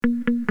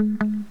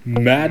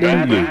Matt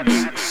and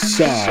Luke's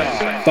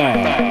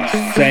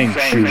Sci-Fi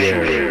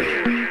Sanctuary.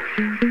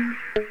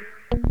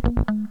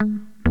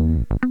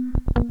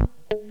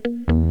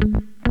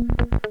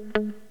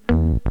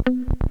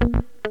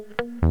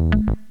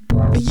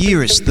 The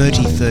year is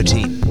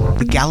 3013.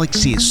 The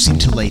galaxy is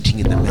scintillating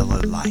in the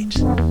mellow light.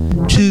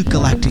 Two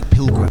galactic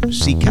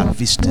pilgrims seek out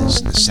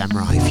vistas in the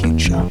samurai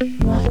future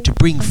to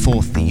bring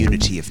forth the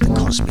unity of the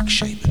cosmic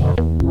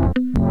shaman.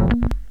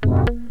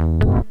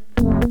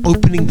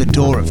 Opening the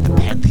door of the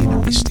pantheon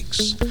of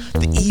mystics,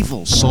 the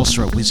evil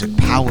sorcerer wizard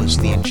powers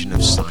the engine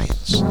of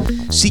science,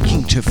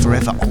 seeking to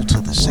forever alter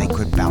the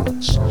sacred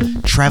balance,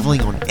 traveling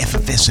on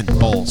effervescent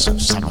balls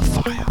of summer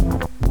fire.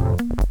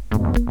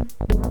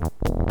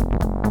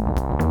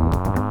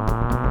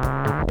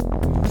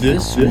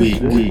 This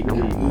week,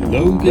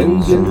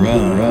 Logan's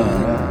Run.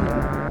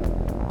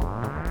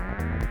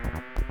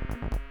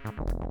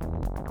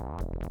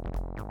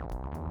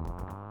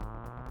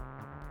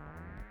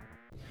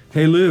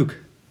 Hey Luke.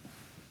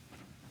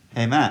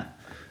 Hey Matt.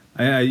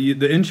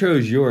 The intro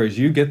is yours.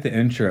 You get the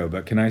intro,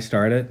 but can I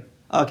start it?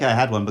 Okay, I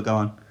had one, but go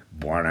on.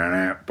 In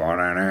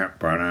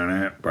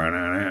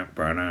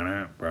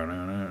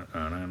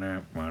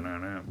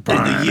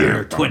the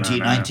year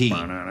 2019,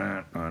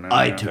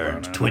 I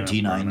turned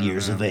 29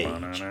 years of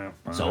age,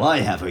 so I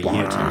have a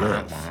year to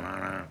live.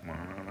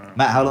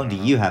 Matt, how long do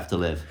you have to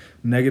live?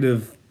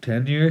 Negative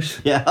 10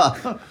 years?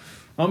 Yeah.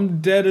 I'm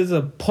dead as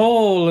a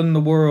pole in the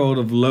world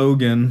of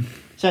Logan.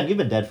 Sean, you've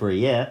been dead for a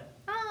year.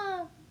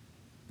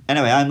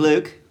 Anyway, I'm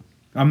Luke.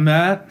 I'm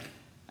Matt.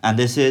 And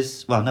this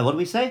is, what do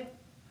we say?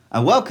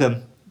 And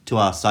welcome to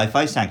our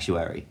Sci-Fi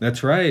Sanctuary.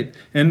 That's right.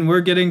 And we're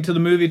getting to the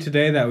movie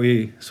today that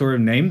we sort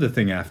of named the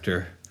thing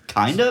after.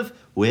 Kind of,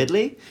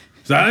 weirdly.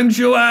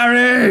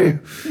 Sanctuary!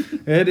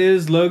 It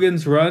is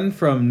Logan's Run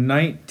from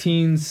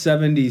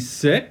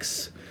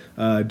 1976,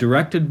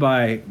 directed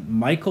by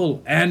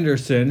Michael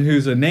Anderson,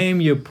 who's a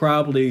name you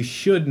probably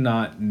should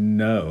not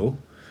know.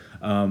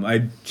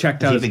 I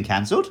checked out. Has he been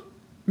cancelled?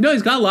 No,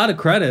 he's got a lot of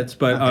credits,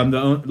 but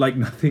Okay.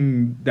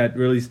 nothing that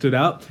really stood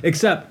out,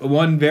 except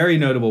one very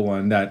notable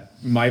one that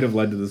might have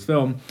led to this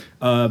film.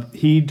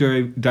 He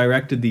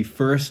directed the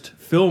first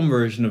film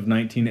version of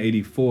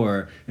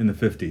 1984 in the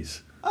 50s.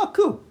 Oh,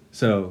 cool.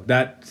 So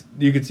that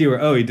you could see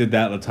where he did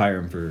that. Let's hire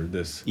him for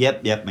this.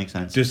 Yep, makes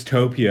sense.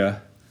 Dystopia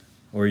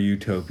or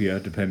utopia,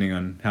 depending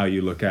on how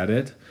you look at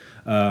it.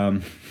 Now,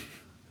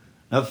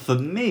 for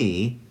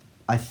me,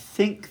 I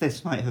think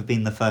this might have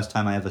been the first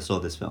time I ever saw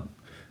this film.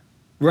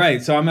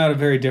 Right, so I'm at a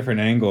very different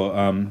angle.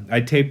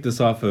 I taped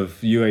this off of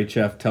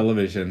UHF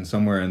television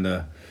somewhere in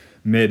the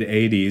mid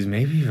 '80s,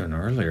 maybe even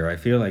earlier. I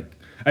feel like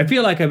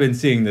I've been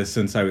seeing this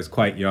since I was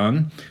quite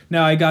young.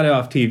 Now I got it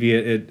off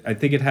TV. I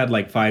think it had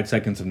like 5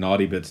 seconds of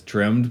naughty bits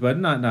trimmed, but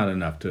not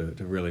enough to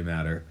really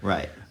matter.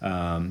 Right.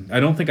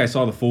 I don't think I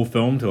saw the full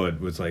film till it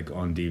was like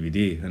on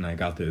DVD, and I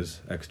got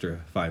those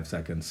extra 5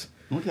 seconds.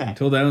 Okay.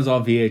 Till then it was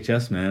all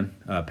VHS, man.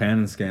 Pan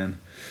and scan.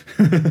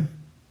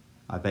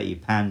 I bet you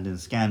panned and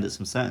scanned at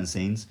some certain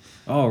scenes.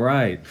 All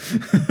right.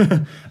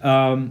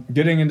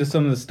 Getting into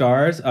some of the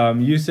stars,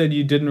 you said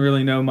you didn't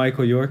really know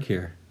Michael York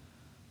here.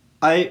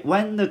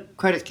 When the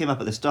credits came up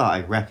at the start,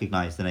 I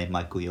recognized the name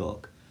Michael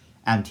York.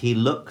 And he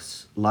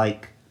looks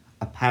like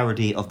a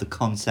parody of the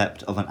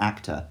concept of an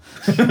actor.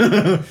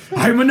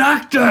 I'm an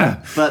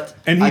actor! But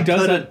And I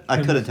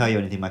couldn't tell you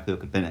anything Michael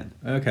York had been in.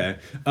 Okay.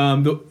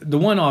 The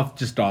one off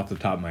the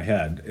top of my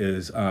head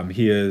is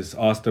he is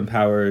Austin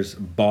Powers'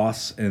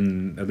 boss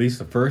in at least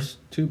the first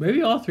two,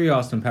 maybe all three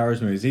Austin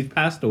Powers movies. He's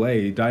passed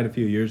away. He died a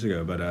few years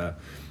ago, but I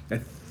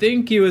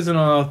think he was in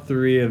all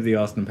three of the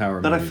Austin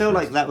Powers movies. But I feel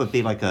like that would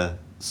be like a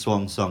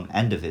swan song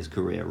end of his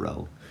career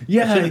role.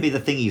 Yeah. It shouldn't be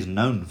the thing he's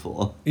known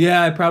for.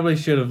 Yeah, I probably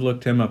should have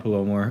looked him up a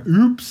little more.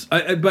 Oops.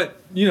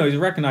 But, he's a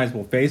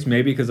recognizable face,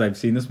 maybe because I've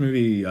seen this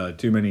movie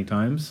too many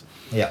times.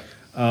 Yeah.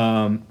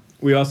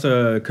 We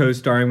also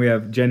co-starring, we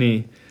have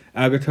Jenny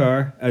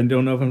Aguilar. I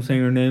don't know if I'm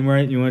saying her name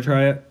right. You want to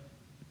try it?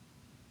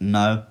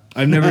 No.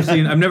 I've never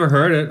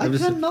heard it.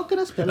 I'm not going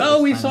to spell it.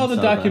 Oh, we saw the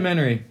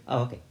documentary.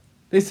 Oh, okay.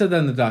 They said that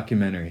in the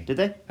documentary. Did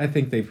they? I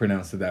think they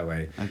pronounced it that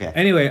way. Okay.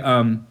 Anyway,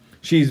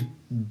 she's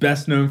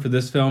best known for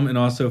this film and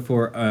also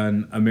for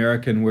An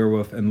American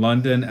Werewolf in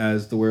London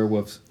as the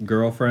werewolf's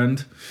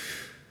girlfriend.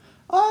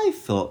 I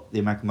thought The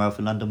American Werewolf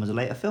in London was a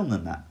later film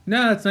than that.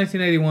 No, it's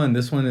 1981.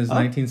 This one is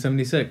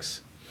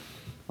 1976.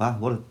 Wow,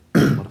 what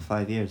a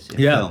 5 years.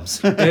 Films.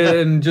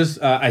 And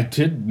just I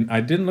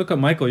didn't look up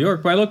Michael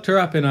York, but I looked her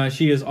up, and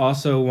she is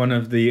also one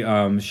of the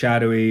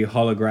shadowy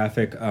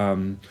holographic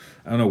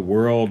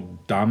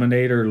world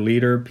dominator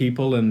leader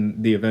people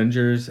in the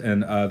Avengers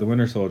and the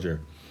Winter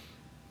Soldier.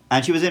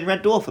 And she was in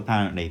Red Dwarf,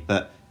 apparently,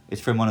 but it's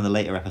from one of the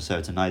later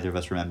episodes, and neither of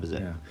us remembers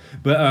it. Yeah,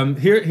 but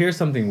here's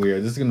something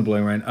weird. This is gonna blow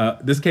your mind.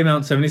 This came out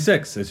in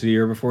 '76. It's the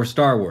year before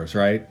Star Wars,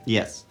 right?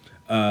 Yes.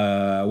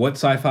 What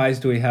sci-fis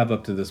do we have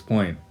up to this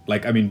point?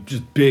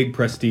 Just big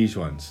prestige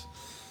ones.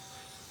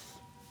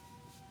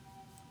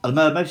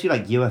 Mostly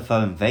like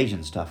UFO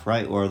invasion stuff,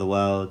 right? War of the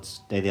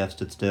Worlds, Day the Earth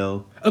Stood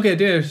Still. Okay,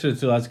 Day Stood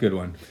Still, that's a good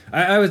one.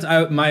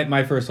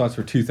 My first thoughts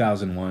were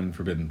 2001,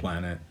 Forbidden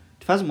Planet.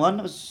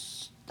 2001,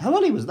 how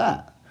early was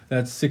that?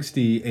 That's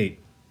 68.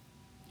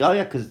 Oh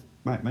yeah, because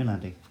right, moon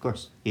landing, of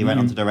course. He went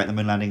on to direct the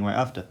moon landing right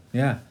after.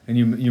 Yeah, and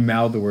you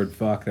mouthed the word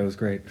fuck. That was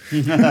great.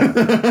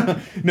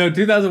 No,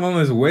 2001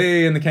 was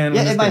way in the can.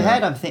 Yeah, in my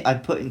head,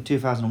 I'd put in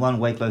 2001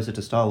 way closer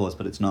to Star Wars,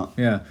 but it's not.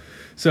 Yeah,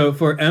 so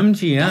for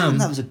MGM, Damn,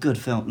 that was a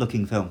good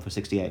looking film for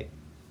 '68.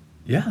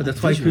 Yeah, that's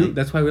Visually. why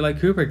that's why we like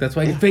Kubrick. That's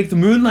why he faked the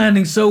moon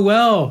landing so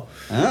well.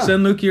 Ah.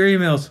 Send Luke your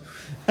emails.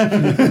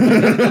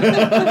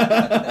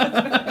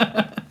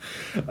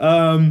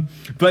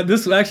 But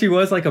this actually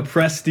was like a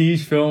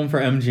prestige film for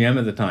MGM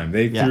at the time.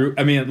 They threw.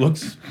 I mean, it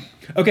looks.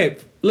 Okay,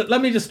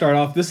 let me just start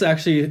off. This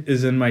actually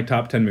is in my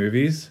top 10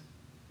 movies.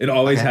 It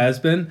always has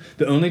been.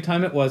 The only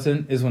time it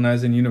wasn't is when I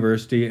was in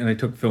university and I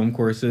took film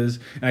courses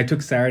and I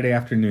took Saturday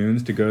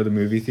afternoons to go to the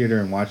movie theater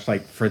and watch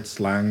like Fritz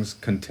Lang's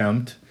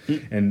Contempt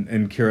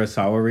and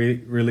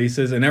Kurosawa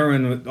releases, and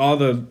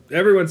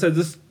everyone said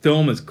this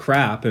film is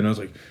crap, and I was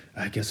like,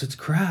 I guess it's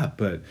crap,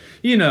 but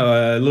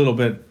a little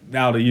bit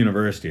out of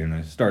university, and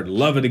I started to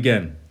love it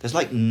again. There's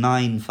like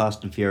 9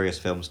 Fast and Furious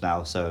films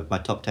now, so my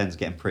top 10's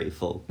getting pretty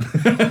full.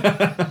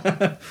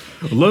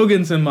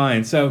 Logan's in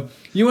mine. So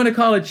you want to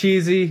call it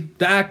cheesy?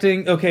 The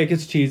acting, okay, it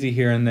gets cheesy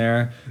here and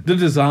there. The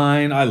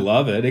design, I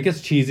love it. It gets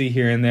cheesy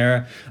here and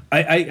there.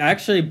 I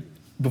actually,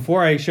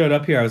 before I showed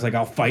up here, I was like,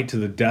 I'll fight to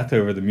the death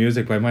over the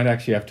music, but I might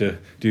actually have to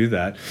do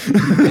that.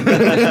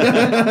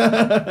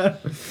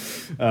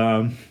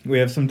 We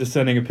have some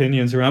dissenting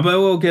opinions around, but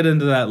we'll get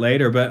into that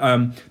later.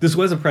 But this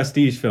was a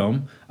prestige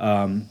film,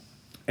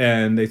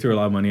 and they threw a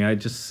lot of money. I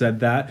just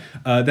said that.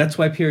 That's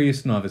why Pierre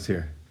Ustinov is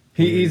here.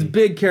 He's a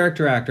big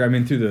character actor. I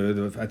mean, through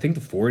the I think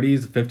the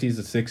 40s, the 50s,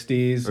 the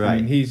 60s. Right. I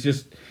mean,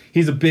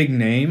 he's a big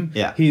name.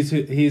 Yeah.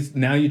 He's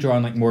now you draw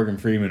on like Morgan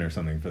Freeman or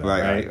something for that,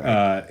 right?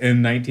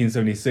 In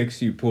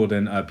 1976, you pulled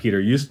in Peter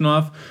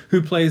Ustinov,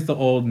 who plays the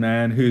old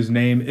man whose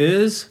name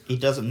is... He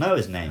doesn't know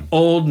his name.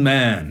 Old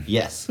Man.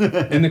 Yes.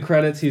 In the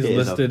credits, he's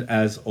listed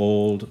as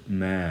Old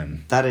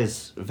Man. That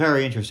is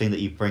very interesting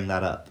that you bring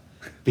that up,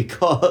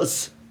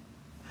 because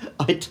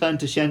I turned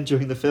to Shen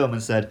during the film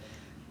and said,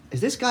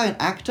 is this guy an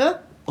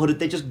actor? Or did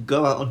they just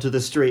go out onto the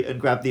street and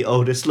grab the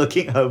oldest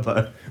looking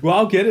hobo? Well,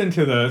 I'll get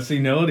into the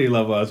senility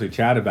level as we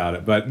chat about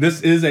it, but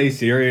this is a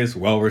serious,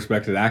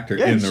 well-respected actor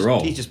in the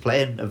role. He's just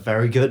playing a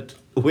very good,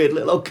 weird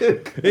little old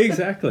kook.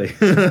 Exactly.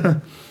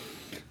 So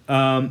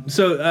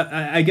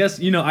I guess,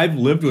 I've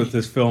lived with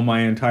this film my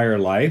entire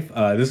life.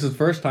 This is the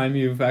first time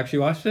you've actually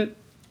watched it?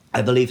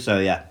 I believe so,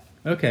 yeah.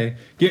 Okay.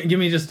 Give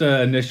me just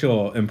an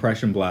initial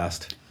impression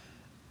blast.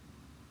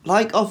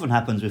 Like often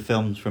happens with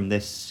films from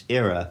this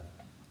era,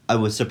 I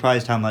was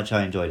surprised how much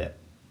I enjoyed it.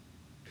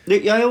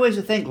 I always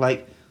think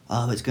like,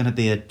 oh, it's going to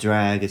be a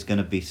drag, it's going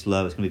to be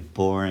slow, it's going to be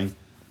boring.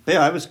 But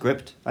yeah, I was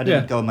gripped. I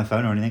didn't go on my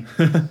phone or anything.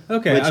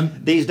 Okay. Which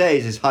these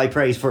days is high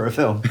praise for a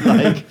film.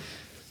 Like,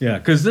 yeah,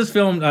 because this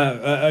film,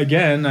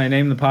 again, I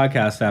named the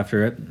podcast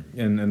after it,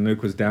 and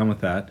Luke was down with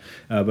that.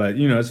 But,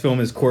 this film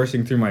is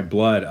coursing through my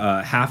blood.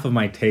 Half of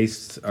my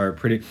tastes are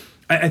pretty...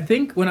 I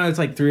think when I was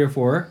like 3 or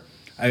 4,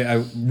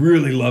 I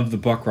really loved the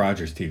Buck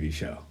Rogers TV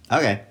show.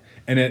 Okay.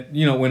 And it,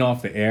 went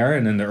off the air,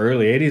 and in the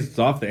early 80s, it's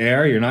off the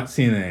air, you're not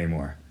seeing it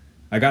anymore.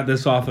 I got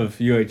this off of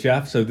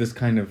UHF, so this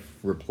kind of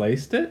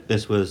replaced it.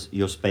 This was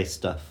your space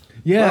stuff.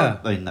 Yeah.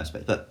 Well, I mean, no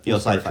space, but your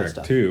sci-fi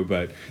stuff. Too,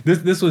 but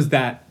this was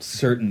that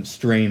certain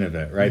strain of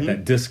it, right? Mm-hmm.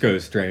 That disco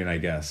strain, I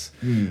guess.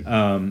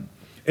 Mm.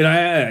 And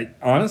I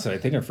honestly, I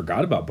think I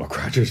forgot about Buck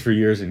Rogers for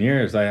years and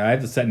years. I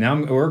had to set, now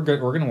we're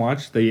going to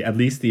watch at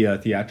least the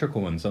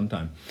theatrical one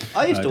sometime.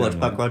 I used to watch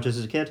Buck Rogers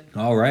as a kid.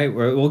 All right,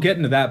 we'll get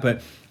into that,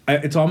 but...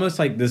 it's almost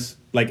like this,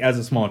 like as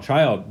a small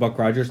child, Buck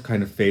Rogers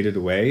kind of faded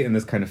away and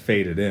this kind of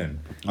faded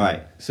in. All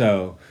right.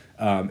 So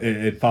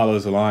it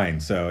follows a line.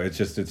 So it's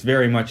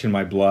very much in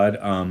my blood.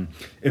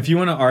 If you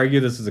want to argue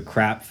this is a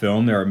crap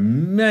film, there are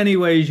many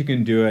ways you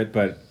can do it,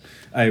 but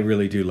I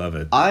really do love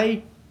it.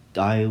 I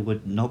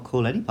would not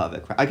call any part of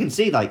it crap. I can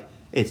see, like,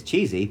 it's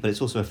cheesy, but it's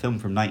also a film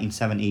from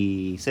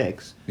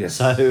 1976. Yes.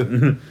 So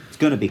it's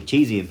going to be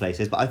cheesy in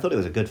places, but I thought it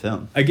was a good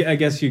film. I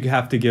guess you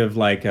have to give,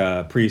 like,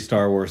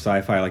 pre-Star Wars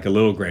sci-fi, like, a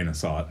little grain of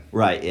salt.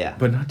 Right, yeah.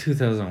 But not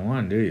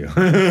 2001, do you?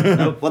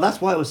 No, well,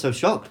 that's why I was so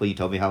shocked when you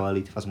told me how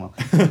early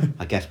 2001.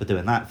 I guess we're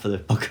doing that for the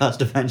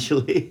podcast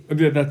eventually.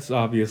 That's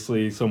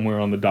obviously somewhere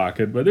on the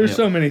docket, but there's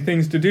so many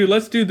things to do.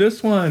 Let's do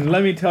this one.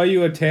 Let me tell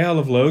you a tale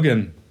of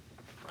Logan.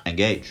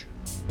 Engage.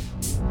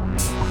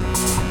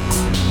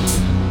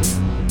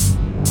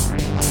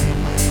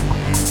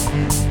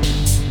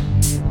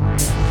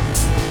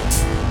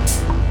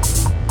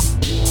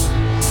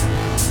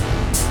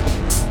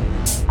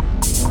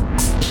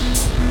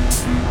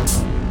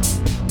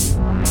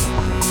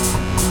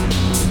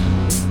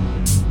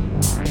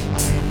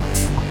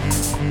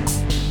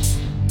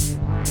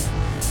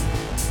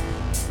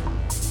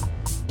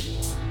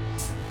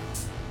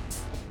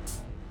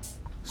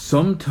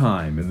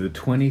 Sometime in the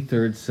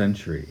 23rd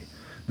century,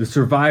 The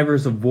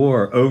survivors of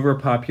war,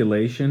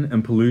 overpopulation,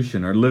 and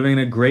pollution are living in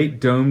a great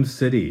domed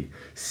city,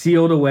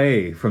 sealed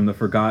away from the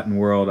forgotten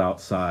world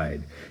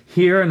outside.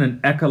 Here in an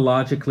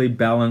ecologically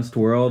balanced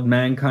world,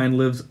 mankind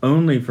lives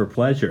only for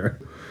pleasure,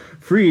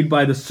 freed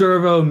by the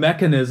servo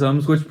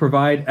mechanisms which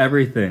provide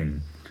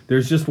everything.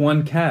 There's just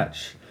one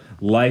catch.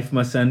 Life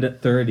must end at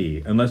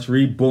 30, unless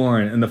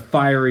reborn in the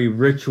fiery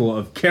ritual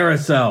of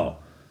carousel.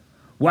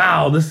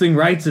 Wow, this thing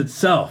writes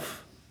itself.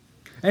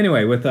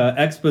 Anyway, with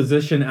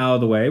exposition out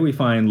of the way, we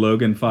find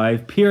Logan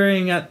 5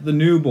 peering at the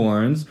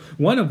newborns,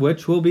 one of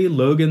which will be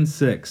Logan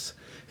 6.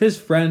 His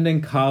friend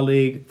and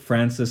colleague,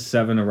 Francis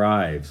 7,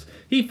 arrives.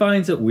 He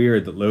finds it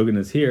weird that Logan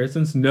is here,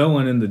 since no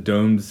one in the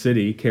domed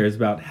city cares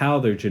about how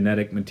their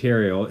genetic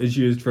material is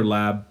used for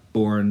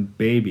lab-born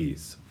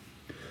babies.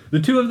 The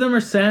two of them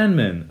are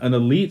Sandmen, an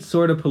elite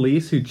sort of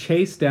police who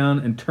chase down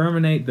and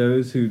terminate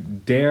those who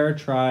dare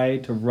try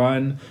to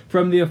run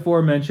from the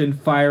aforementioned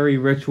fiery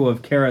ritual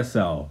of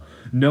carousel.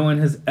 No one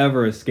has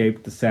ever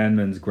escaped the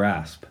Sandmen's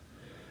grasp.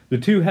 The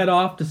two head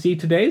off to see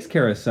today's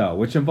carousel,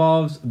 which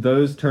involves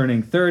those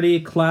turning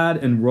 30 clad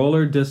in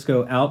roller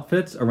disco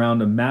outfits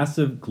around a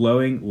massive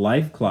glowing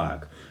life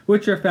clock,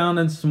 which are found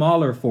in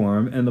smaller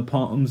form in the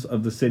palms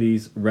of the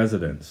city's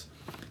residents.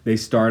 They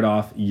start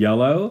off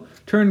yellow,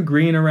 turn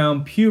green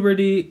around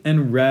puberty,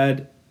 and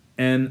red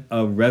in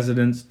a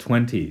resident's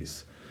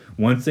 20s.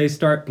 Once they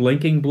start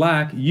blinking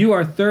black, you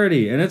are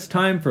 30, and it's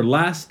time for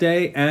last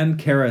day and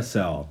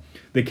carousel.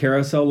 The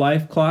carousel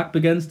life clock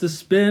begins to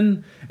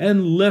spin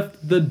and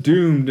lift the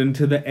doomed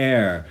into the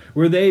air,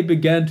 where they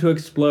begin to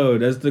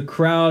explode as the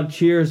crowd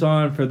cheers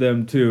on for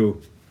them to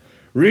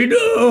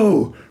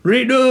renew!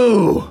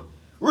 Renew!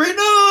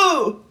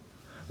 Renew!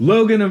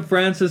 Logan and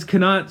Francis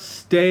cannot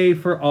stay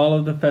for all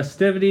of the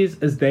festivities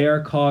as they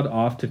are called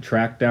off to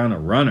track down a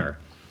runner.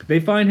 They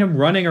find him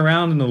running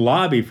around in the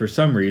lobby for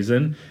some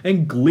reason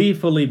and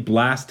gleefully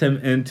blast him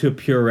into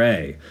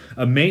puree.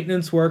 A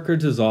maintenance worker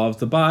dissolves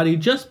the body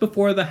just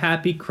before the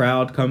happy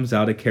crowd comes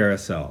out of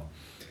carousel.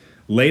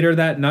 Later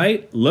that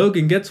night,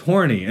 Logan gets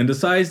horny and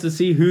decides to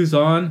see who's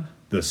on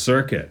the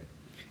circuit.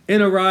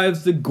 In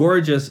arrives the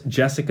gorgeous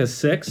Jessica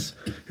 6,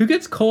 who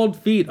gets cold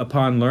feet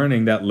upon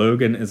learning that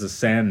Logan is a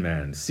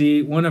Sandman.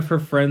 See, one of her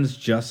friends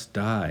just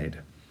died.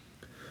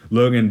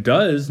 Logan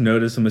does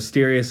notice a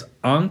mysterious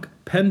Ankh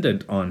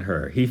pendant on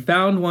her. He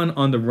found one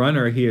on the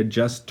runner he had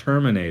just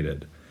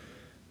terminated.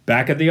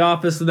 Back at the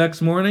office the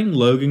next morning,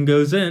 Logan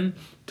goes in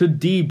to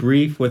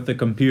debrief with the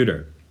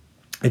computer.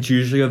 It's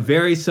usually a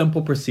very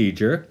simple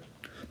procedure,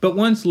 but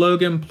once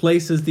Logan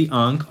places the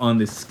Ankh on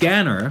the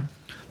scanner,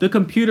 the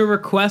computer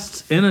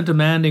requests in a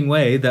demanding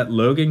way that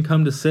Logan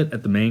come to sit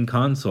at the main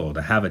console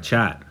to have a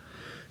chat.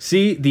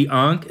 See, the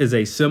Ankh is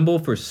a symbol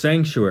for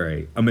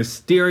sanctuary, a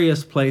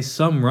mysterious place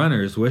some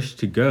runners wish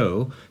to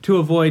go to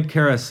avoid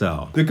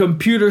carousel. The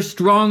computer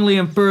strongly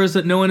infers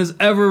that no one is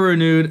ever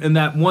renewed and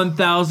that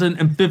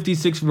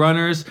 1,056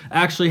 runners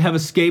actually have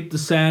escaped the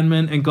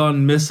Sandmen and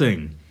gone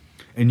missing.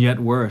 And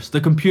yet worse,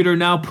 the computer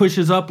now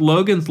pushes up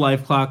Logan's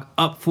life clock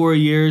up 4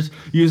 years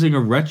using a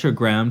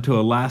retrogram to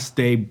a last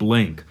day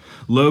blink.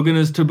 Logan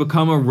is to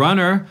become a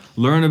runner,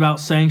 learn about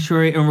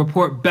sanctuary, and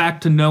report back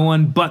to no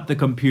one but the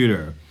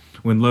computer.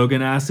 When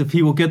Logan asks if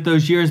he will get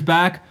those years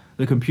back,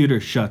 the computer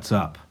shuts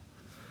up.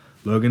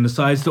 Logan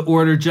decides to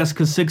order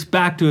Jessica 6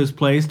 back to his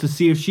place to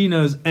see if she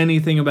knows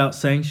anything about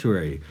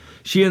Sanctuary.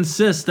 She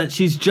insists that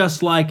she's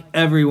just like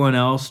everyone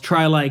else,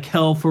 try like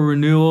hell for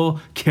renewal,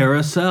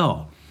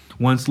 carousel.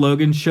 Once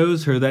Logan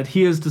shows her that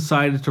he has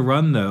decided to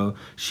run though,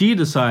 she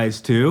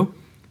decides to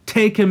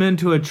take him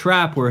into a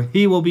trap where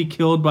he will be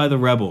killed by the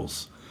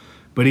rebels.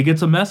 But he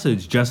gets a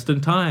message just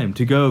in time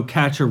to go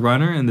catch a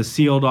runner in the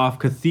sealed-off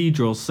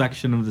cathedral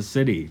section of the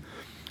city.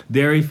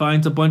 There he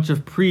finds a bunch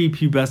of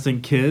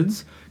prepubescent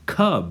kids,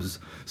 cubs,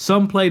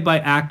 some played by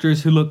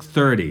actors who look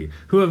 30,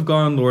 who have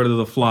gone Lord of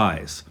the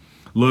Flies.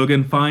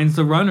 Logan finds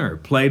the runner,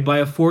 played by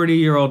a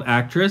 40-year-old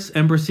actress,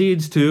 and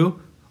proceeds to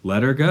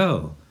let her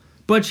go.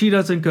 But she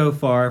doesn't go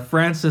far.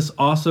 Francis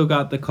also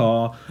got the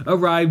call,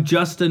 arrived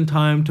just in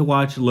time to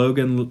watch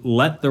Logan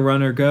let the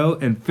runner go,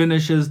 and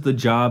finishes the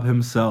job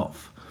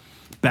himself.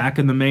 Back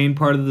in the main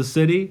part of the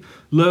city,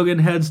 Logan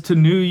heads to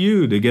New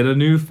U to get a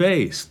new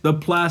face. The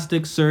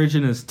plastic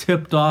surgeon is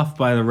tipped off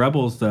by the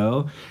rebels,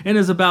 though, and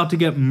is about to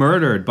get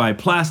murdered by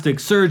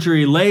plastic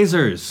surgery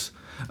lasers.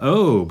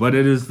 Oh, but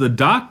it is the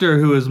doctor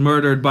who is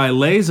murdered by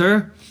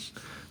laser.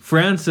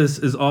 Francis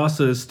is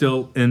also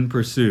still in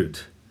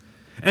pursuit.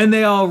 And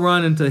they all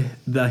run into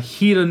the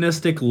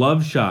hedonistic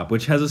love shop,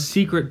 which has a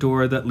secret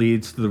door that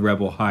leads to the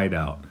rebel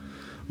hideout.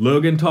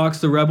 Logan talks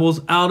the rebels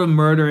out of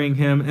murdering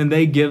him, and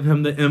they give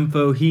him the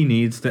info he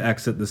needs to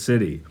exit the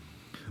city.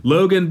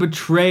 Logan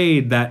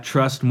betrayed that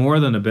trust more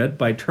than a bit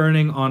by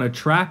turning on a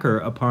tracker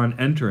upon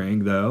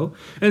entering, though,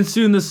 and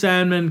soon the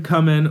Sandmen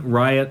come in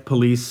riot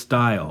police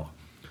style.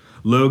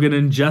 Logan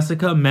and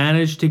Jessica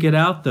manage to get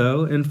out,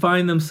 though, and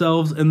find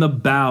themselves in the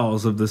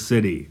bowels of the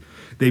city.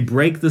 They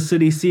break the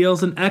city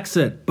seals and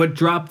exit, but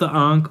drop the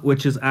Ankh,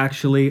 which is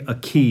actually a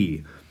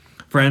key.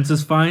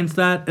 Francis finds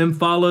that and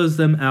follows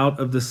them out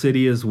of the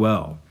city as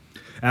well.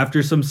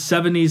 After some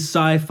 70s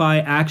sci-fi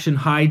action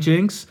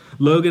hijinks,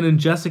 Logan and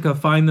Jessica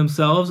find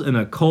themselves in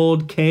a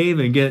cold cave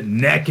and get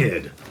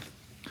naked.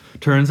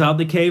 Turns out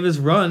the cave is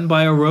run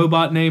by a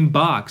robot named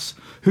Box,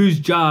 whose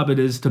job it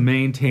is to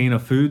maintain a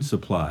food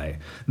supply.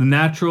 The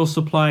natural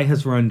supply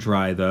has run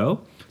dry,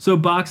 though, so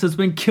Box has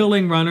been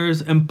killing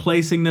runners and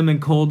placing them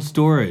in cold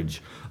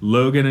storage.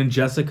 Logan and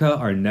Jessica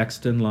are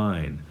next in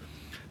line.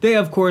 They,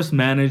 of course,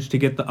 manage to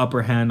get the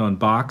upper hand on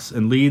Box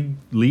and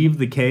leave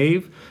the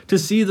cave to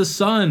see the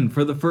sun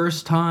for the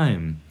first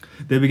time.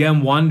 They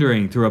began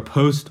wandering through a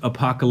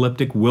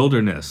post-apocalyptic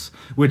wilderness,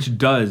 which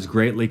does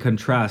greatly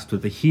contrast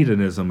with the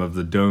hedonism of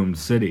the domed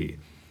city.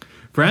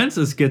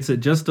 Francis gets it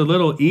just a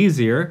little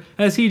easier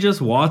as he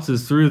just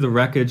waltzes through the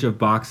wreckage of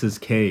Box's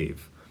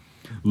cave.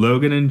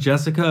 Logan and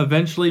Jessica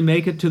eventually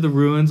make it to the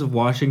ruins of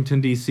Washington,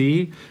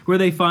 D.C., where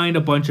they find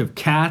a bunch of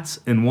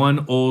cats and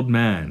one old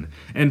man.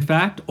 In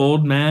fact,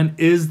 Old Man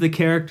is the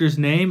character's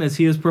name, as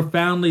he is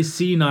profoundly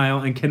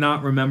senile and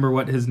cannot remember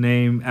what his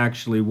name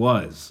actually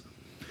was.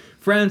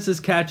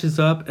 Francis catches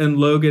up, and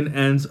Logan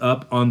ends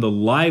up on the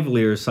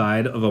livelier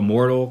side of a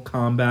Mortal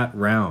Kombat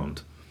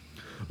round.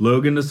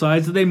 Logan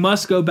decides that they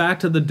must go back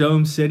to the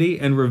Dome City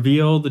and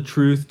reveal the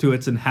truth to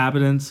its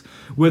inhabitants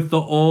with the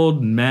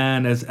old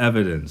man as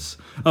evidence.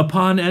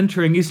 Upon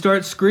entering, he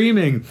starts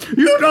screaming,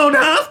 "You don't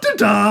have to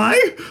die!"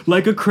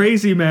 like a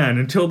crazy man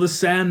until the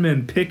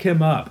Sandmen pick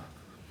him up.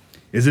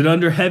 Is it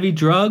under heavy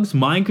drugs,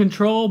 mind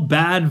control,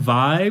 bad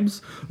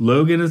vibes?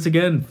 Logan is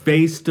again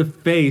face to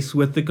face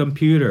with the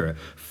computer.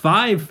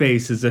 5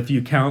 faces if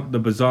you count the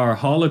bizarre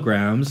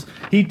holograms.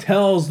 He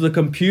tells the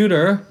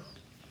computer,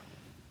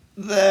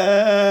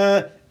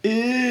 "There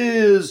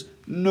is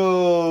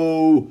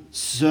no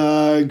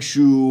sanctuary."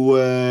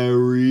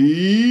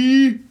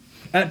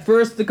 At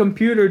first, the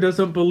computer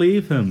doesn't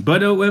believe him,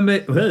 but when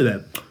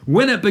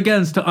it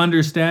begins to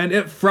understand,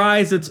 it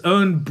fries its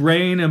own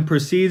brain and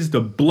proceeds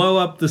to blow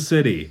up the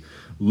city.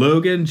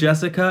 Logan,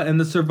 Jessica, and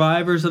the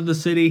survivors of the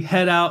city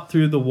head out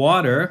through the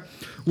water,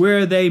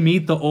 where they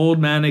meet the old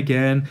man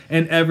again,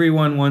 and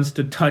everyone wants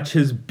to touch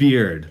his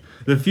beard.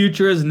 The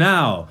future is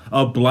now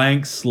a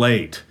blank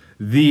slate.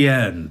 The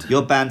end.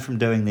 You're banned from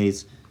doing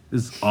these.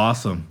 This is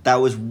awesome.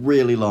 That was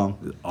really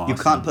long. Awesome. You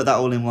can't put that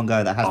all in one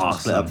go. That has to be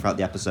split Awesome. up throughout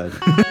the episode.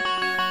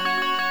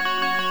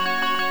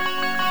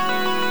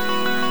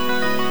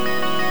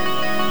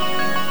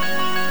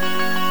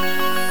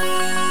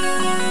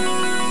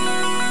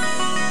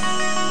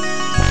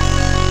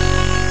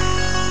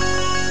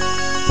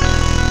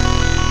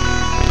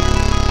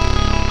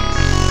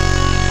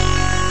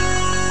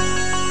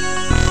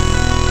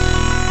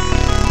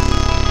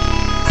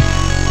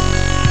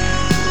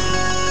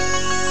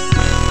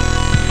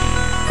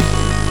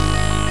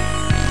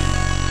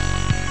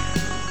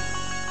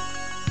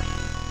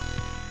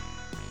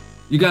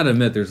 You gotta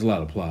admit, there's a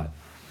lot of plot.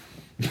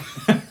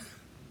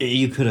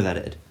 You could have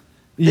edited.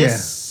 Yeah.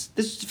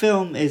 This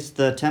film is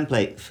the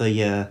template for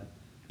your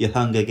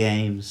Hunger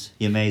Games,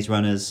 your Maze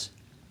Runners,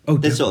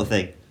 this sort of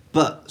thing.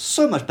 But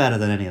so much better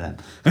than any of them.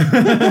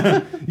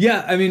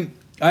 Yeah, I mean,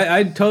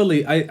 I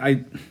totally,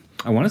 I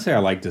want to say I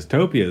like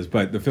dystopias,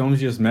 but the films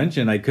you just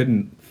mentioned, I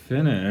couldn't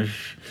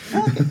finish.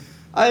 Okay.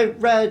 I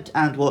read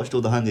and watched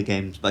all the Hunger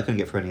Games, but I couldn't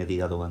get through any of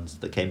the other ones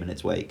that came in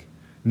its wake.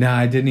 No,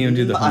 I didn't even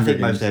do the Hunger I think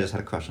Games. mostly I just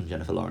had a crush on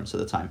Jennifer Lawrence at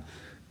the time.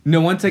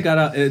 No, once I got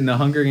out in the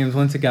Hunger Games,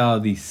 once I got out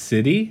of the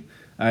city,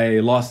 I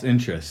lost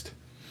interest.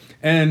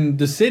 And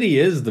the city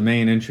is the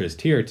main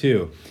interest here,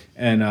 too.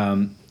 And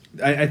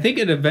I think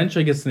it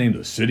eventually gets the name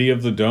the City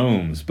of the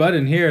Domes. But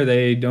in here,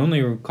 they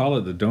only call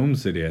it the Dome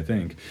City, I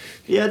think.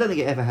 Yeah, I don't think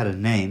it ever had a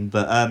name,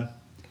 but...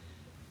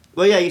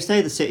 well, yeah, you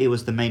say the city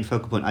was the main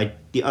focal point.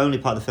 The only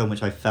part of the film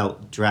which I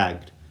felt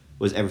dragged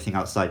was everything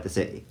outside the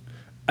city.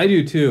 I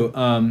do, too.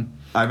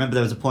 I remember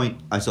there was a point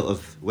I sort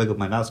of wiggled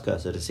my mouse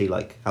cursor to see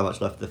like how much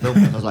left of the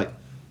film was. I was like,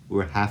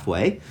 we're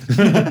halfway.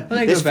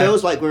 This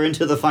feels like we're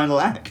into the final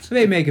act.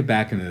 They make it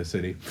back into the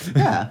city.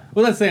 Yeah.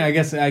 Well, that's the thing. I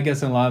guess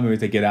in a lot of movies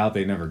they get out,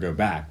 they never go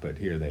back. But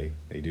here they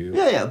do.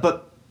 Yeah,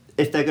 but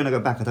if they're going to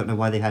go back, I don't know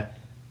why they had...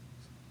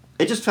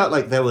 It just felt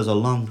like there was a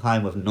long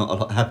time of not a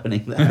lot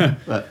happening there.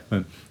 But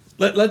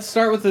Let's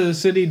start with the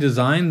city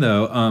design,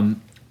 though.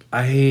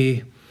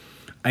 I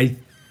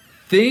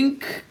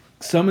think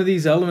some of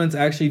these elements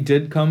actually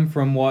did come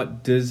from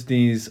Walt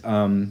Disney's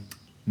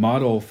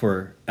model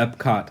for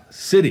Epcot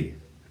City.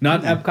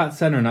 Not Epcot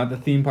Center, not the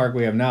theme park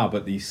we have now,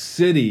 but the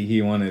city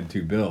he wanted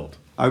to build.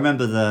 I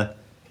remember that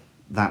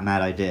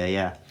mad idea,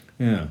 yeah.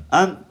 Yeah.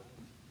 And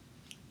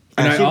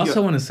I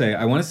also want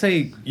to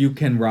say you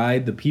can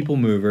ride the People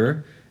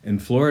Mover in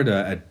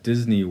Florida at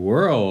Disney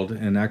World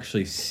and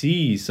actually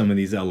see some of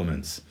these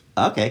elements.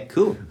 Okay,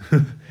 cool.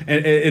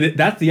 And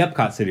that's the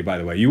Epcot City, by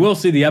the way. You will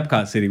see the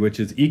Epcot City, which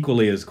is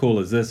equally as cool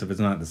as this if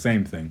it's not the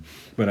same thing.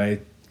 But I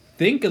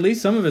think at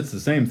least some of it's the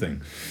same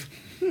thing.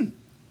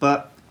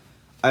 But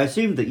I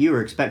assumed that you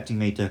were expecting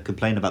me to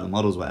complain about the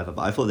models or whatever,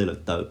 but I thought they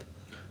looked dope.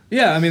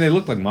 Yeah, I mean, they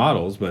look like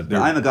models, but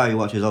they're, I'm a guy who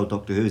watches old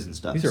Doctor Who's and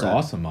stuff. these are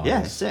awesome models.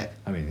 Yeah, it's sick.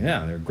 I mean,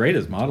 yeah, they're great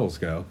as models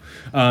go.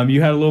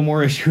 You had a little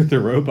more issue with the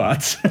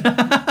robots.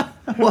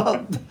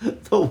 Well,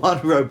 the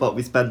one robot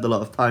we spend a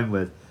lot of time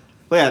with.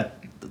 Well, yeah,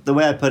 the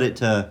way I put it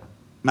to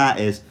Matt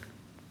is,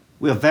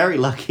 we are very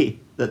lucky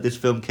that this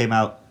film came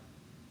out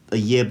a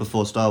year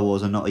before Star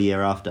Wars and not a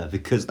year after,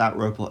 because that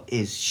robot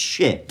is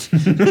shit.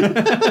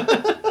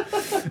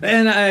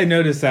 And I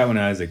noticed that when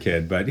I was a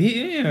kid, but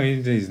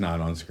he's not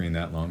on screen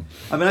that long.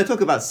 I mean, I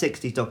talk about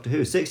 60s Doctor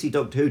Who. 60s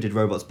Doctor Who did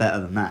robots better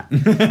than that.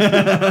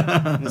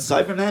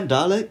 Cybermen,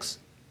 Daleks.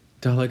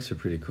 Daleks are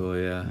pretty cool,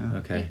 yeah.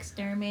 Okay.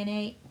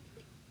 Exterminate.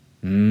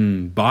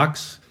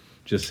 Box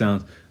just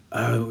sounds...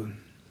 Oh,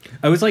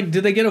 I was like,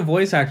 did they get a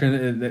voice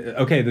actor?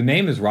 Okay, the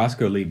name is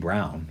Roscoe Lee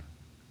Brown.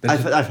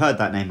 I've heard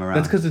that name around.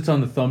 That's because it's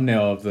on the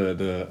thumbnail of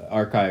the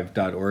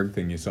archive.org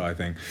thing you saw, I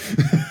think.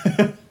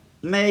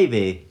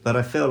 Maybe, but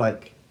I feel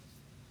like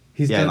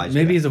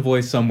maybe he's a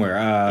voice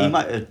somewhere. he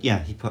might.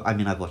 I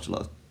mean, I've watched a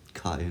lot of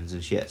cartoons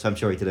and shit, so I'm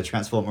sure he did a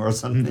Transformer or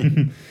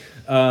something.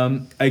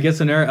 I guess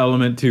another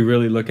element to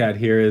really look at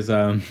here is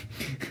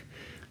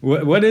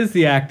what is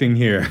the acting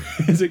here?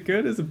 Is it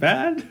good? Is it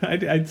bad?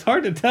 It's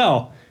hard to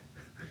tell.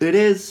 It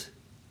is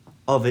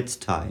of its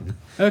time.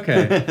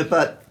 Okay.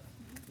 But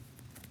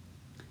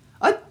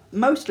I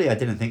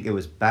didn't think it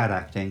was bad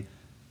acting.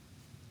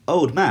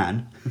 Old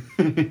man.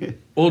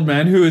 Old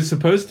man, who is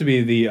supposed to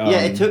be the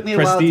it took me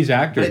prestige a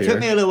while actor but it here.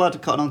 took me a little while to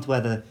cotton on to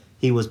whether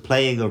he was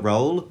playing a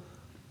role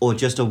or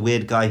just a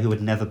weird guy who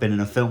had never been in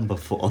a film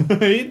before.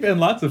 He'd been in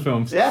lots of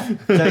films. Yeah.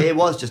 So it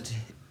was just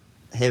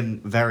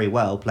him very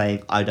well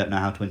playing I don't know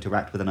how to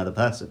interact with another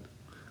person.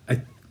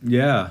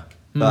 Yeah.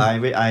 But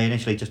I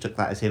initially just took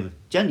that as him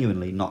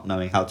genuinely not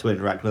knowing how to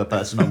interact with a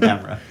person on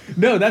camera.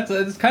 No,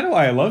 that's kind of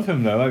why I love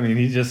him, though. I mean,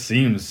 he just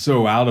seems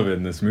so out of it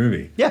in this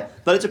movie. Yeah,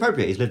 but it's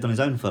appropriate. He's lived on his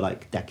own for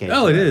like decades.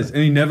 Oh, it is.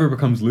 And he never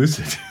becomes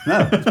lucid.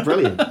 No, it's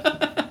brilliant.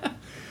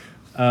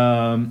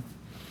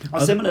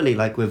 Similarly,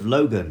 like with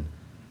Logan,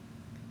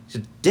 he's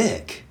a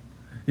dick.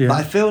 Yeah. But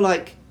I feel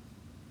like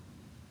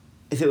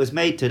if it was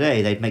made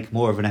today, they'd make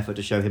more of an effort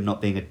to show him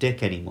not being a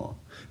dick anymore.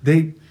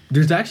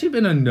 There's actually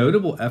been a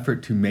notable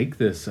effort to make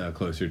this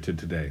closer to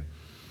today.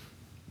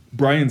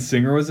 Bryan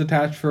Singer was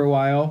attached for a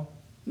while.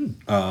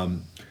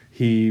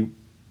 He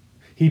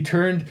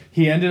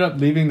ended up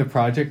leaving the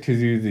project to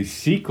do the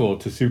sequel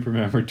to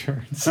Superman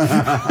Returns.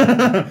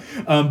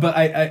 But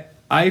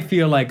I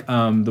feel like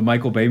the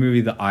Michael Bay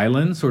movie The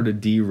Island sort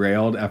of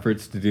derailed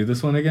efforts to do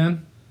this one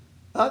again.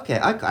 Okay,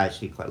 I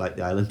actually quite like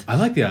The Island. I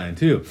like The Island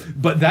too,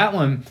 but that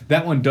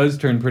one does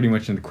turn pretty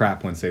much into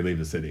crap once they leave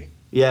the city.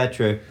 Yeah,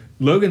 true.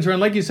 Logan's Run,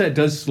 like you said,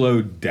 does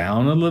slow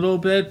down a little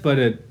bit, but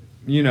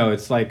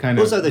it's like kind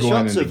of also the going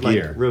shots into of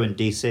gear. like ruined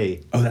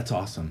DC. Oh, that's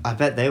awesome. I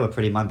bet they were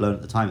pretty mind blown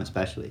at the time,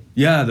 especially.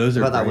 Yeah, those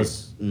are. But that great.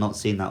 was not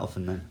seen that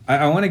often then.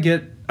 I want to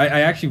get.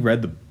 I actually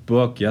read the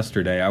book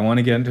yesterday. I want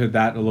to get into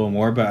that a little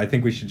more, but I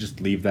think we should just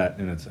leave that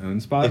in its own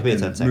spot It'll be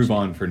its and own section. move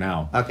on for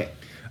now. Okay.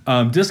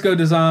 Disco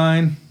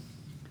design.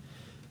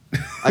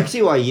 I can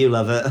see why you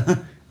love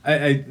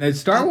it.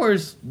 Star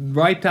Wars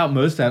wiped out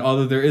most of that,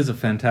 although there is a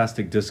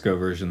fantastic disco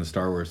version of the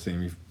Star Wars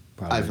theme. You've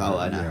probably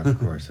I know. Yeah, of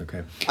course,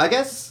 okay. I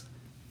guess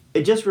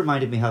it just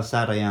reminded me how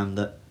sad I am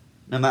that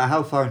no matter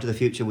how far into the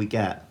future we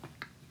get,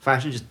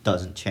 fashion just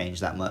doesn't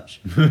change that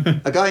much.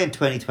 A guy in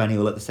 2020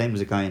 will look the same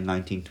as a guy in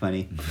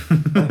 1920.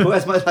 Who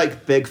wears my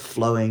like big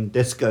flowing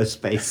disco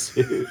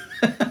spacesuit.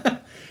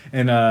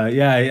 And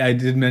I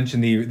did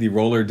mention the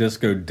roller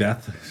disco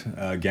death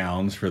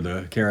gowns for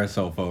the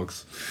carousel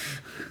folks.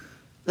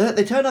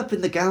 They turn up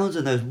in the gowns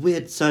and those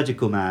weird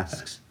surgical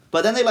masks,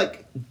 but then they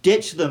like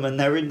ditch them and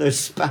they're in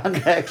those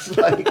spandex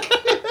like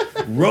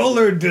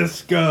roller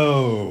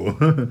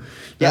disco.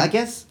 Yeah, I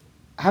guess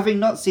having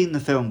not seen the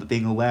film but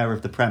being aware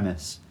of the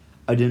premise,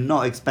 I did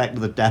not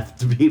expect the death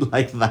to be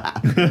like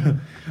that.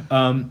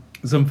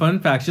 Some fun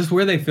facts, just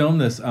where they filmed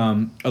this.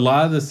 A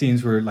lot of the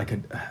scenes were like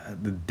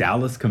the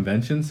Dallas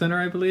Convention Center,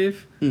 I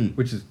believe,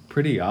 which is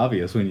pretty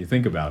obvious when you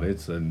think about it.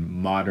 It's a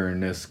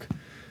modern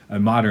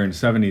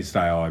 70s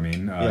style. I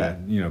mean,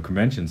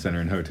 convention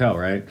center and hotel,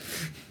 right?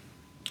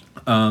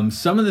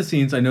 Some of the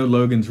scenes, I know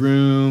Logan's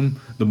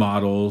room, the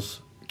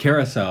models,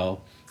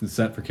 Carousel, the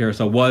set for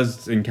Carousel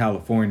was in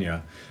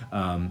California.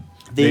 Shan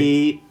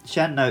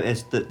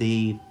noticed that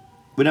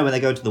when they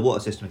go to the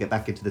water system and get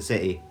back into the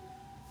city,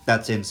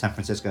 that's in San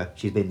Francisco.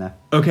 She's been there.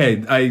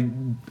 Okay,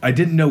 I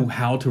didn't know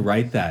how to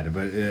write that,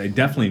 but I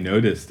definitely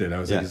noticed it. I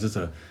was like, is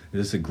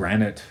this a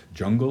granite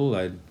jungle?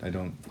 I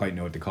don't quite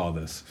know what to call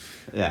this.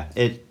 Yeah,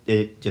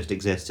 it just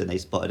exists, and they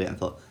spotted it and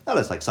thought, that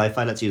looks like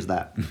sci-fi, let's use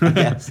that.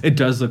 Yes. It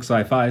does look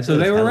sci-fi, so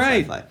they were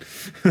right.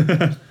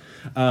 Sci-fi.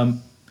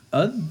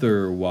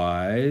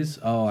 Otherwise,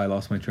 I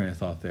lost my train of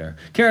thought there.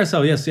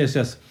 Carousel, yes.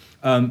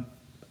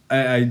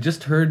 I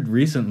just heard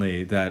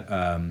recently that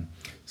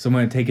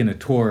someone had taken a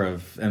tour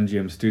of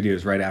MGM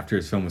Studios right after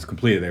his film was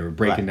completed. They were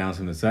breaking down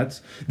some of the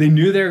sets. They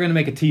knew they were going to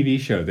make a TV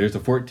show. There's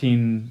a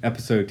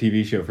 14-episode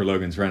TV show for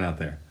Logan's Run out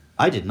there.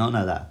 I did not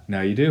know that.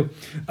 Now you do.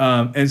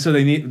 And so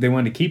they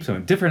wanted to keep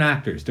some different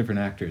actors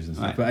and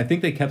stuff. Right. But I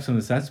think they kept some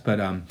of the sets, but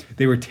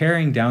they were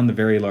tearing down the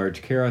very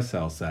large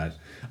carousel set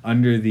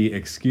under the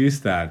excuse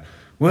that,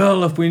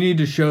 well, if we need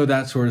to show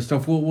that sort of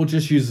stuff, we'll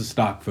just use the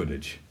stock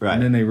footage. Right.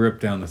 And then they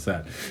ripped down the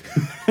set.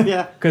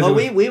 Yeah. Well,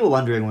 was- we were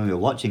wondering when we were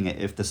watching it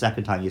if the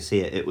second time you see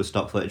it, it was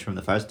stock footage from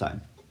the first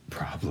time.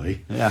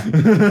 Probably.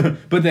 Yeah.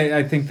 But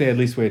I think they at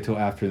least wait till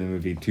after the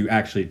movie to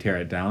actually tear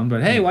it down.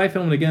 But hey, why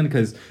film it again?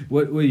 Because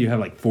what you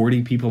have like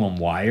 40 people on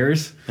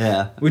wires,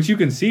 Yeah. which you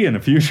can see in a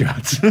few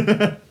shots.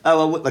 Oh,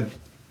 well,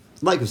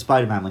 like with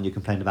Spider-Man, when you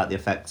complained about the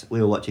effects, we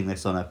were watching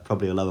this on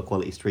probably a lower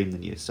quality stream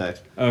than you, so...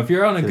 If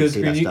you're on a Couldn't good see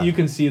screen, that stuff. you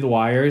can see the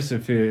wires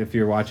if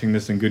you're watching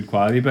this in good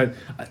quality. But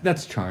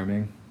that's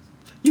charming.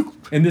 You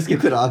In this you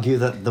case- could argue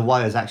that the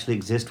wires actually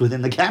exist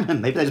within the canon.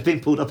 Maybe they're just being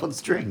pulled up on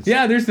strings.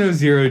 Yeah, there's no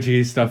zero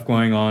G stuff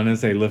going on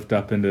as they lift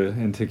up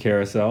into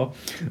carousel.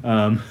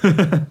 But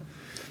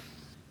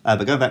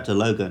going back to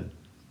Logan,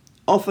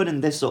 often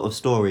in this sort of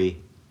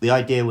story, the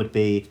idea would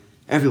be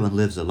everyone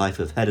lives a life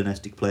of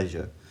hedonistic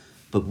pleasure,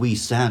 but we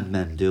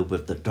Sandmen deal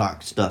with the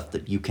dark stuff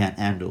that you can't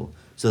handle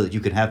so that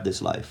you can have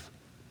this life.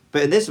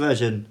 But in this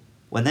version,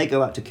 when they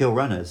go out to kill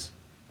runners,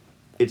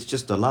 it's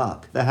just a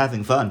lark. They're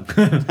having fun.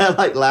 They're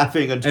like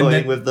laughing and toying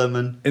then- with them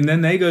and... And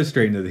then they go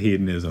straight into the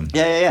hedonism.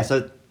 Yeah.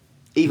 So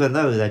even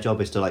though their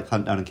job is to like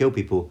hunt down and kill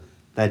people,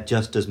 they're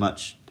just as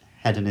much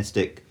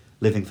hedonistic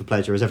living for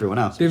pleasure as everyone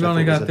else. They've which I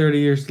only thought was got 30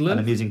 years to an live.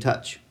 amusing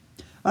touch.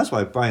 That's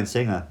why Bryan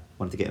Singer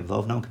wanted to get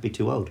involved. No one could be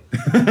too old.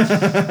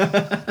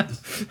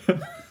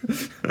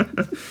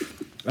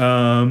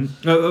 A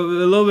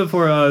little bit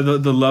for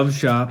the Love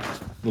Shop.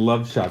 The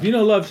Love Shop. You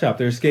know Love Shop.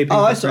 They're escaping.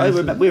 Oh,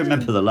 from we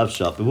remember the Love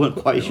Shop. We weren't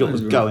quite sure what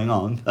was going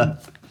on.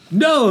 But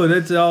No,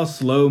 that's all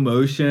slow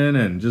motion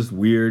and just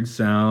weird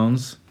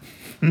sounds.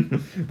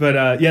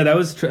 But yeah, that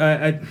was.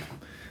 I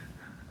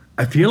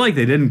feel like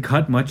they didn't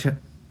cut much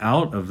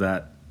out of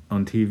that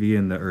on TV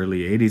in the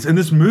early '80s. And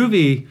this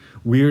movie,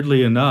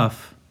 weirdly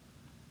enough,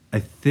 I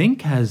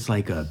think has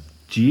like a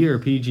G or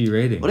PG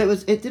rating. Well,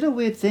 it did a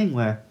weird thing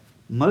where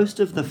most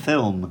of the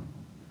film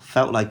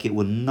felt like it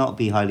would not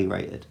be highly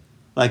rated.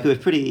 Like, it was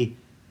pretty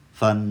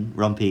fun,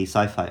 rompy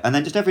sci-fi. And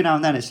then just every now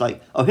and then it's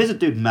like, oh, here's a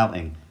dude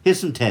melting. Here's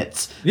some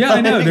tits. Yeah,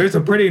 I know. There's a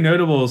pretty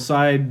notable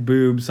side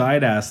boob,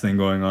 side ass thing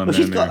going on Well,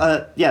 there. she's got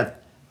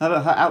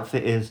her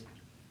outfit is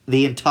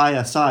the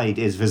entire side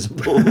is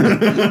visible.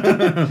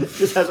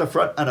 Just has a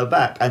front and a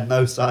back and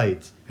no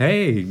sides.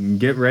 Hey,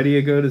 get ready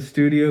to go to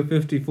Studio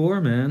 54,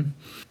 man.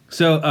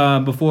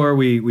 So before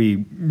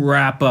we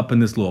wrap up in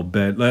this little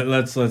bit,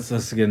 let's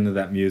get into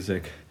that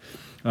music.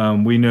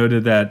 We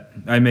noted that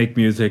I make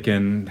music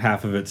and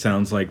half of it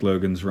sounds like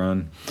Logan's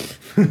Run.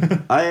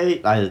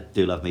 I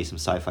do love me some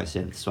sci-fi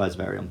synth, so I was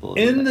very on board.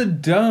 In with the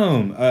it.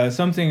 Dome,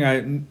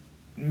 something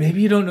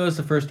maybe you don't notice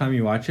the first time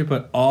you watch it,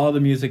 but all the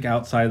music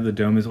outside of the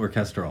dome is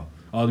orchestral.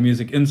 All the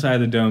music inside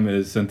the dome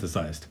is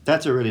synthesized.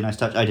 That's a really nice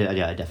touch. I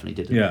definitely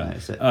did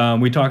notice it.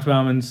 We talked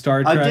about them in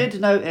Star Trek. I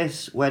did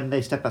notice when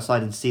they step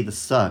outside and see the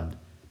sun,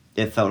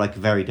 it felt like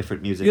very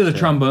different music. Yeah, the to-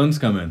 trombones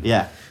come in.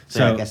 Yeah, so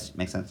So- I guess it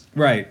makes sense.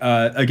 Right.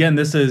 Again,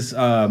 this is,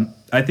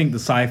 I think, the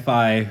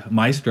sci-fi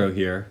maestro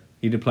here.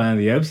 He did Planet of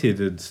the Apes. He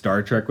did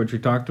Star Trek, which we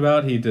talked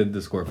about. He did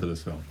the score for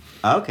this film.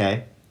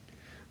 Okay.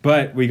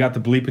 But we got the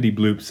bleepity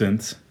bloop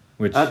synths,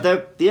 which...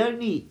 The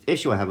only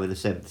issue I have with the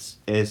synths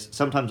is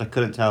sometimes I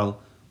couldn't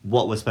tell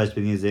what was supposed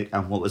to be music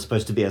and what was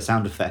supposed to be a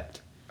sound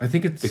effect. I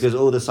think it's... Because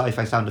all the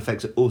sci-fi sound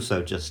effects are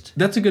also just...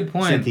 That's a good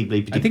point. Synthy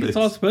bleepity I think it's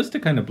bloops. all supposed to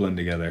kind of blend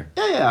together.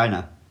 Yeah, I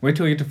know. Wait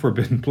till we get to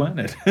Forbidden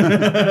Planet.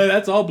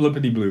 That's all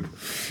blippity bloop.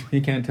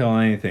 You can't tell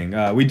anything.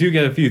 We do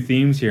get a few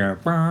themes here.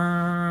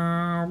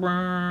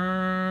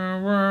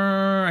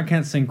 I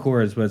can't sing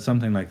chords, but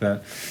something like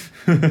that.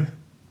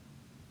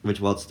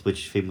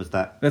 Which theme was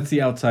that? That's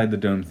the Outside the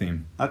Dome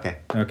theme. Okay.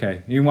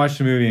 Okay, you can watch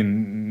the movie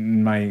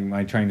and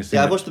my trying to sing.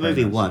 Yeah, I it watched the right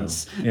movie now, so-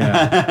 once.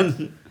 Yeah,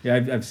 yeah,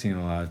 I've seen it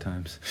a lot of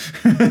times.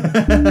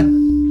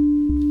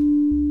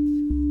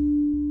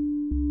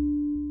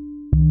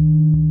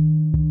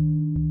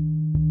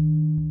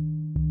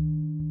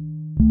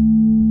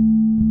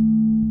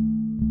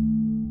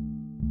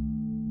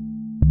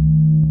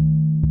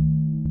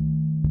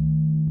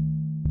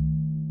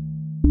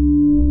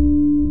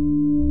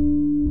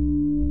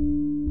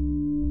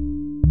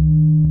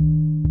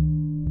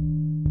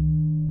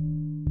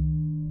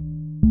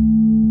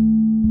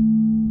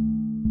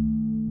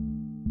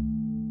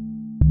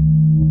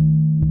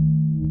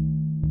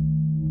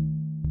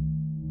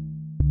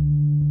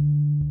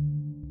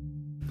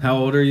 How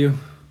old are you?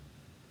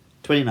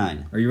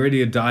 29. Are you ready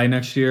to die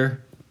next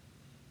year?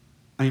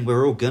 I mean,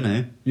 we're all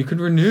gonna. You could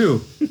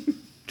renew.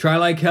 Try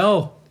like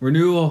hell.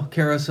 Renewal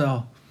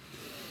carousel.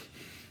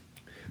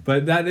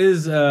 But that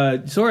is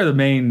sort of the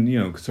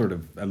main, sort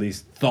of at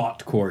least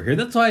thought core here.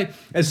 That's why,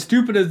 as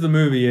stupid as the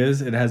movie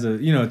is, it has a,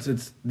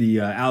 it's the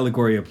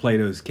allegory of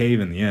Plato's cave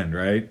in the end,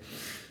 right?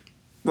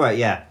 Right,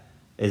 yeah.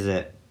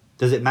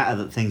 Does it matter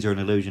that things are an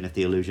illusion if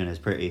the illusion is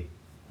pretty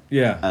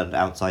Yeah. and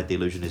outside the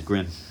illusion is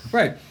grim?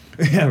 Right.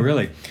 Yeah,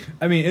 really.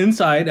 I mean,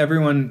 inside,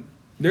 everyone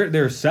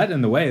they're set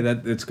in the way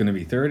that it's going to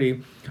be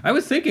 30. I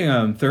was thinking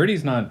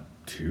 30's not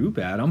too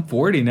bad. I'm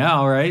 40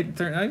 now, right?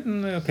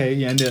 Okay,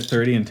 you end at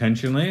 30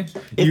 intentionally.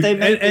 If they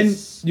make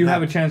this, and you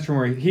have a chance for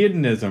more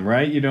hedonism,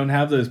 right? You don't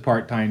have those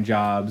part-time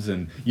jobs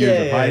and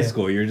years of high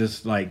school. You're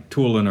just like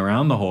tooling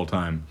around the whole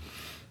time.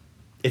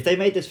 If they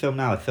made this film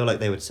now, I feel like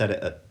they would set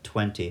it at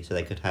 20 so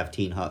they could have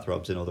teen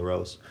heartthrobs in all the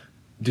roles.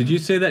 Did you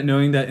say that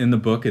knowing that in the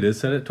book it is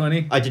set at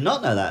 20? I did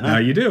not know that, no. Now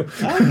you do.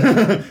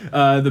 Okay.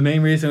 The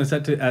main reason it was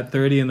set at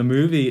 30 in the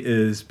movie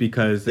is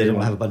because They didn't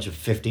want to have a bunch of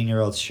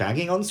 15-year-olds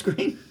shagging on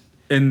screen?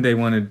 And they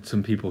wanted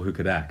some people who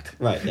could act.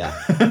 Right,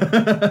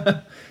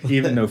 yeah.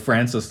 Even though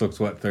Francis looks,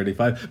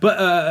 35?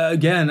 But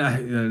again,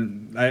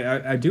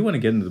 I do want to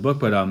get into the book,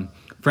 but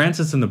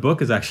Francis in the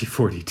book is actually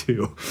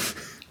 42.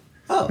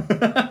 Oh,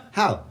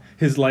 how?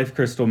 His life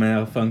crystal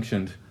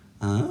malfunctioned.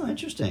 Oh,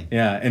 interesting.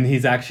 Yeah, and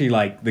he's actually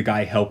like the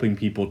guy helping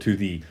people to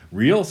the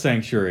real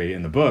sanctuary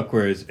in the book,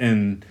 whereas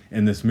in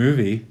this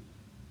movie...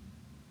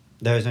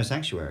 There is no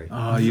sanctuary.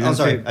 Oh, you didn't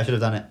sorry, say... I should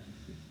have done it.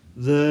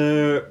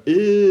 There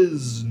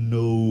is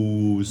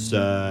no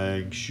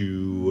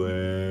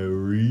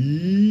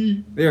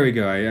sanctuary. There we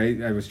go.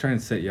 I was trying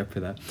to set you up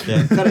for that.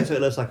 Yeah, cut it so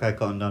it looks like I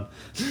cottoned on.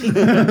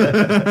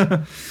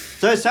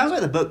 So it sounds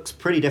like the book's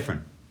pretty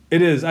different.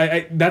 It is.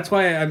 That's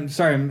why I'm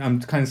sorry. I'm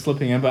kind of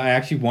slipping in, but I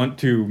actually want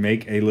to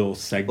make a little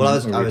segment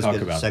Well, where I we was talk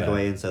going to about segue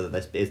that. in so that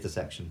this is the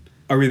section.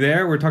 Are we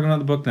there? We're talking about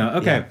the book now.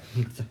 Okay.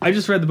 Yeah. I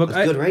just read the book.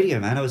 That's good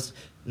radio, man. I was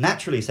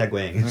naturally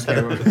segueing instead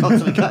Okay, of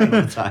constantly cutting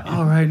all the time.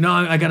 All right. No,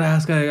 I gotta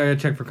ask. I gotta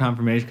check for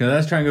confirmation because I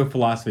was trying to go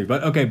philosophy.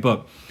 But okay,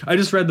 book. I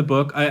just read the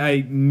book.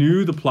 I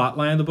knew the plot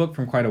line of the book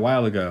from quite a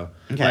while ago.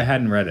 Okay. But I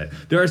hadn't read it.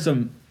 There are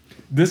some.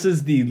 This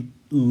is the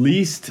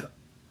least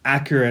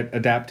accurate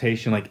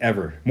adaptation like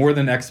ever. More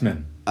than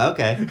X-Men.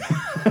 Okay.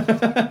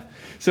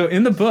 So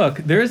in the book,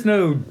 there is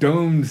no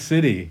domed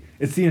city.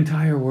 It's the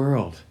entire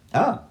world.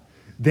 Oh.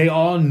 They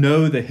all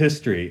know the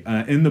history.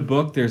 In the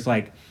book, there's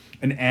like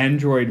an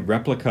android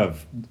replica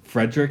of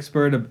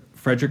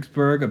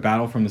Fredericksburg, a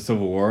battle from the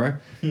Civil War,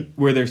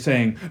 where they're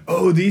saying,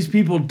 "Oh, these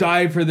people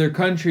died for their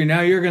country.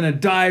 Now you're gonna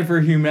die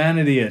for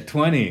humanity at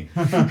 20."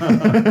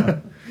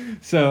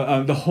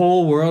 So the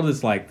whole world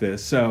is like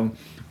this. So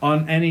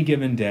on any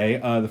given day,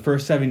 the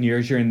first 7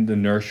 years you're in the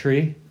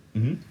nursery.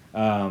 Mm-hmm.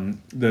 And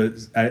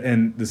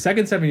the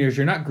second 7 years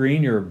you're not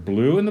green, you're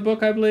blue in the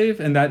book, I believe,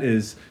 and that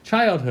is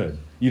childhood.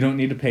 You don't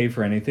need to pay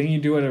for anything. You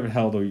do whatever the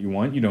hell you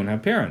want. You don't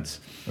have parents.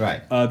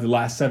 Right. The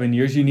last 7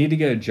 years, you need to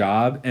get a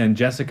job. And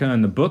Jessica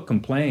in the book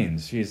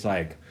complains. She's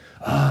like,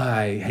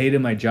 I hated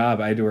my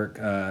job. I had to work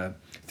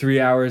 3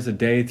 hours a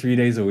day, 3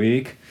 days a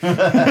week.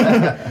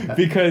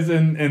 Because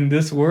in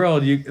this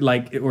world,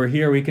 we're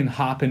here, we can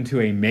hop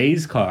into a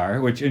maze car,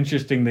 which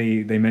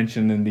interestingly they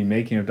mentioned in the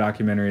making of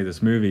documentary of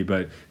this movie,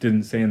 but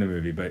didn't say in the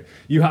movie. But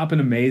you hop in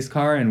a maze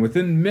car, and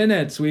within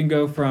minutes, we can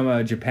go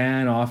from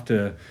Japan off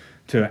to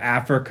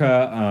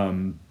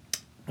Africa,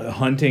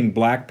 hunting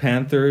black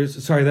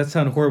panthers. Sorry, that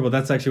sounded horrible.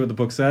 That's actually what the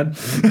book said.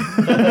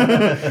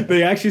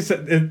 They actually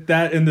said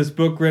that in this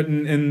book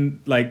written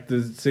in like the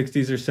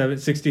 60s or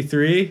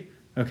 63.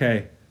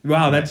 Okay.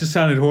 Wow, that just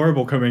sounded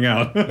horrible coming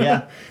out.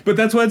 Yeah. But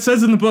that's what it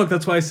says in the book.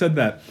 That's why I said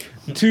that.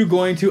 To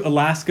going to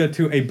Alaska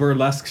to a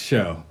burlesque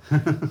show,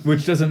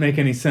 which doesn't make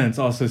any sense,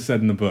 also said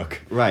in the book.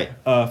 Right.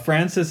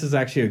 Francis is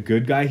actually a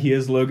good guy. He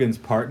is Logan's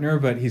partner,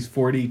 but he's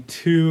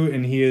 42,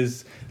 and he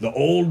is the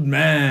old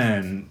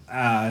man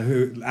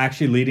who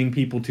actually leading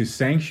people to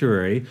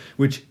Sanctuary,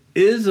 which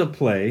is a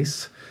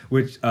place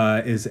which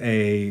is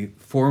a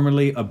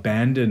formerly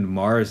abandoned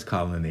Mars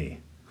colony.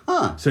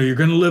 Huh. So you're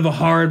going to live a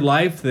hard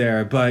life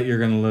there, but you're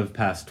going to live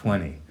past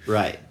 20.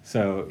 Right.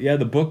 So, yeah,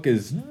 the book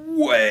is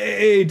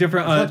way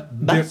different.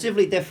 Not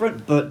massively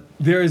different, but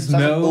there is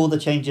sounds like no... all the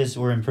changes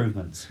were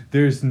improvements.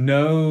 There's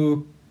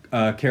no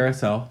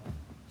carousel.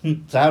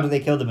 So how do they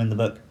kill them in the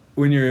book?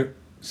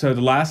 So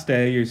the last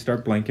day, you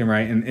start blinking,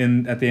 right?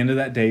 And at the end of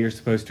that day, you're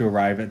supposed to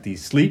arrive at the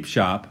sleep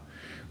shop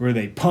where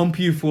they pump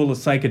you full of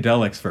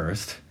psychedelics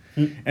first.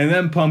 And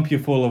then pump you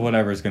full of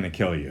whatever's going to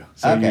kill you.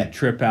 So you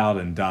trip out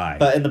and die.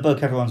 But in the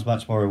book, everyone's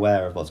much more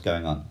aware of what's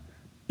going on.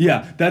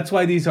 Yeah, that's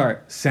why these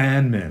are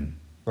sandmen.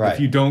 Right. If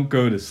you don't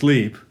go to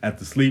sleep at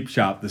the sleep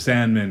shop, the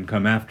sandmen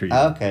come after you.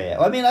 Okay, yeah.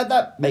 Well, I mean,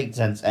 that makes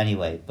sense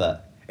anyway,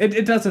 but...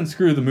 It doesn't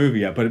screw the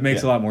movie up, but it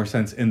makes a lot more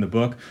sense in the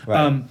book.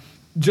 Right.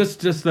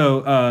 Just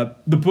though,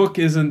 the book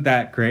isn't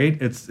that great.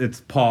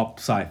 It's pulp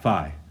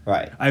sci-fi.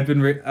 Right. I've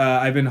been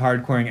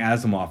hardcoring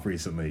Asimov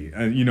recently.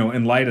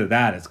 In light of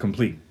that, it's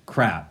complete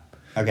crap.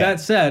 Okay. That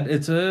said,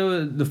 it's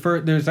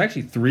there's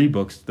actually 3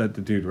 books that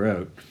the dude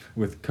wrote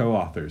with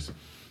co-authors.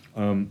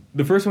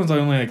 The first one's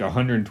only like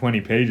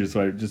 120 pages,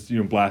 so I just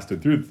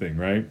blasted through the thing,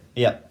 right?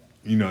 Yep.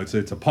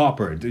 It's a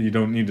pauper. You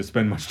don't need to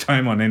spend much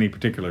time on any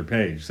particular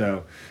page.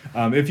 So,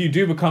 if you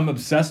do become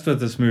obsessed with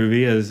this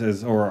movie,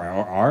 or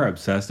are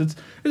obsessed,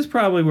 it's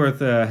probably worth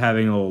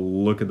having a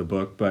little look at the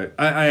book. But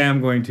I am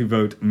going to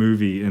vote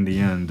movie in the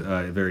end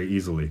very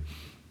easily.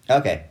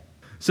 Okay.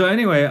 So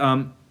anyway,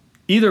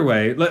 Either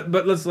way,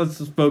 but let's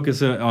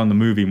focus on the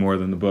movie more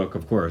than the book,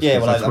 of course. Yeah,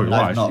 well, that's what we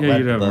I've watched. not Yeah, read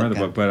you the haven't read book,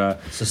 the book,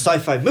 but It's a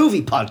sci-fi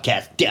movie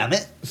podcast, damn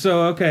it.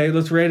 so okay,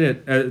 let's rate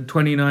it. A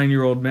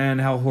 29-year-old man,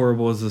 how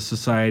horrible is the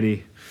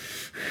society?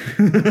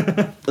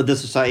 The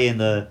society in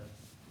the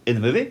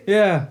movie?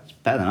 Yeah. It's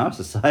better than our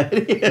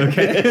society.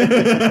 Okay.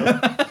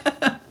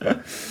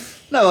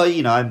 No,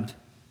 you know,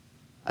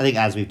 I think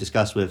as we've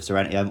discussed with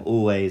Serenity, I'm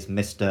always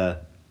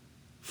Mr.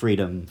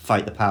 Freedom,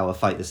 fight the power,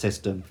 fight the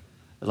system.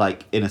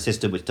 Like in a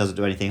system which doesn't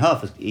do anything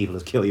half as evil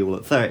as kill you all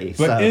at 30.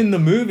 But so. in the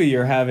movie,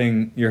 you're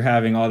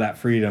having all that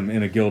freedom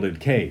in a gilded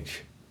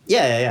cage.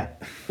 Yeah.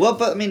 Well,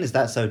 but I mean, is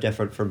that so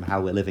different from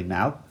how we're living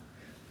now?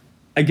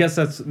 I guess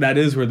that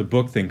is where the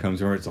book thing comes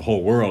from, where it's the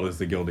whole world is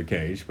the gilded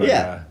cage. But,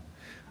 Yeah.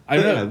 I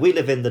don't know. We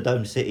live in the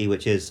domed city,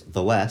 which is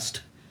the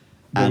West.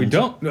 But we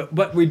don't.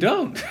 But we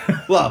don't.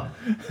 Well,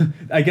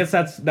 I guess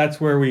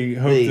that's where we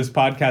hope this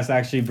podcast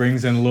actually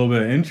brings in a little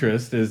bit of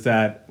interest. Is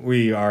that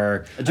we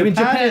are?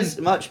 Japan is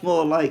much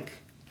more like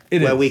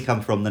where is. we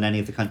come from than any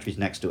of the countries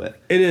next to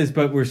it. It is,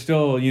 but we're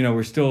still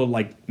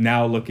like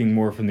now looking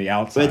more from the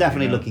outside. We're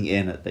definitely looking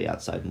in at the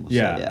outside more.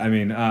 Yeah, so, yeah. I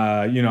mean,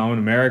 I'm an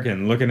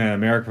American. Looking at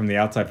America from the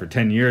outside for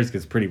 10 years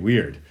gets pretty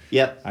weird.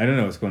 Yep. I don't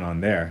know what's going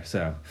on there.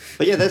 So.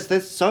 But yeah,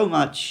 there's so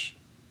much,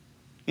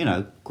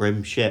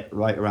 grim shit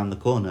right around the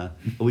corner,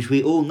 which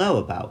we all know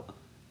about,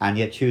 and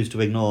yet choose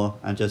to ignore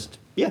and just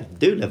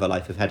do live a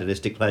life of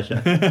hedonistic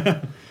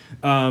pleasure.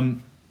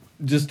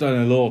 Just on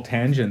a little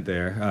tangent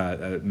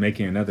there,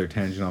 making another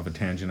tangent off a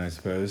tangent, I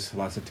suppose.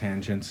 Lots of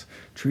tangents.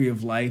 Tree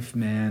of life,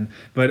 man.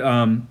 But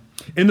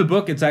in the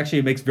book,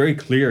 it makes very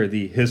clear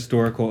the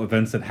historical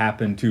events that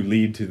happened to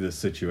lead to this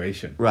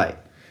situation. Right.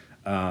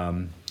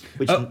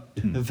 Which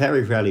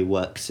very rarely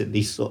works in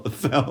these sort of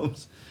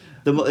films.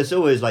 It's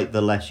always like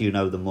the less you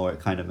know, the more it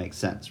kind of makes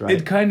sense, right?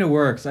 It kind of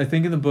works. I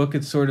think in the book,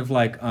 it's sort of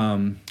like,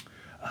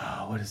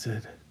 what is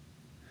it?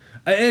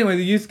 Anyway,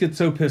 the youth get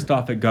so pissed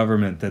off at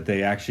government that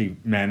they actually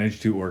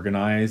manage to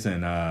organize,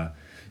 and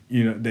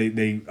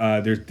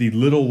there's the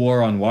Little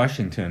War on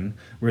Washington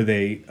where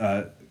they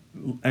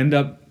end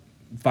up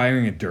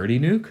firing a dirty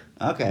nuke.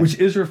 Okay. Which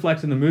is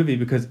reflected in the movie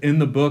because in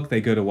the book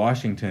they go to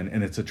Washington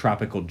and it's a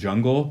tropical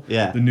jungle.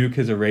 Yeah. The nuke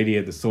has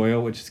irradiated the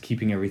soil, which is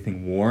keeping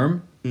everything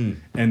warm.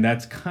 And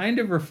that's kind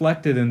of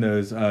reflected in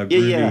those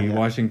groovy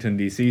Washington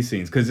D.C.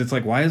 scenes because it's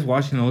like, why does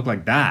Washington look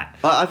like that?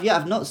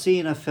 I've not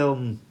seen a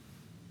film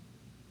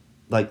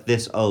like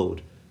this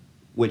old,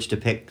 which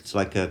depicts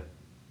like a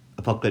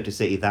apocalyptic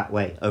city that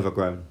way,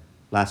 overgrown,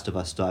 Last of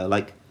Us style.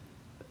 Like,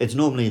 it's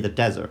normally the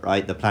desert,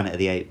 right? The Planet of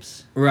the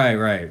Apes. Right.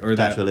 Or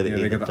that,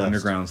 they got the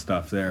underground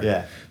stuff there.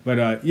 Yeah. But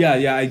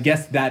I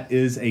guess that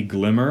is a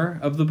glimmer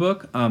of the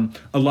book. A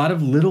lot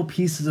of little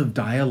pieces of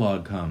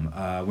dialogue come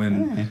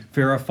when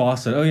Farrah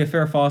Fawcett. Oh yeah,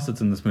 Farrah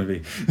Fawcett's in this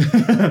movie.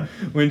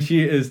 When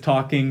she is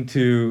talking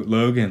to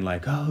Logan,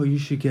 like, oh, you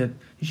should get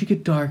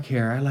dark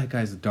hair. I like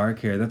guys with dark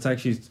hair. That's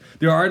actually,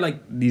 there are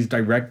like these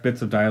direct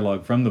bits of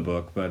dialogue from the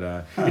book, but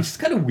it's just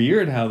kind of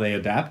weird how they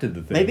adapted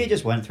the thing. Maybe it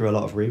just went through a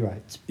lot of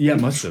rewrites. Yeah,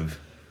 it must have.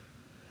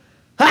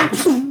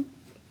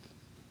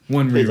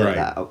 One Please rewrite.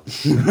 edit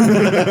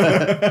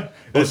that out.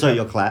 Also,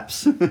 your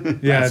claps.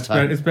 Yeah, it's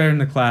better than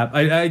the clap.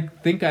 I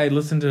think I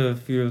listened to a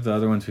few of the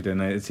other ones we did,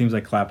 and it seems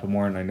like clap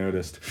more, and I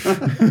noticed.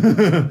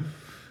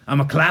 I'm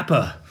a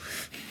clapper.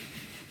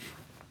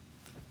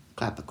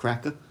 Clapper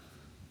cracker.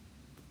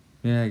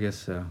 Yeah, I guess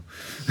so.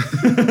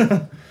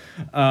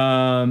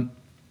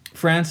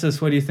 Francis,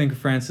 what do you think of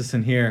Francis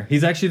in here?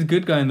 He's actually the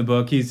good guy in the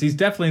book. He's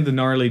definitely the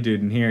gnarly dude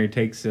in here. He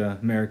takes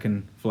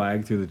American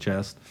flag through the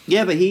chest.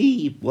 Yeah, but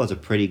he was a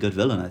pretty good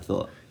villain, I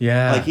thought.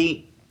 Yeah. Like,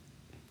 he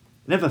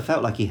never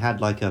felt like he had,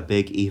 like, a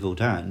big evil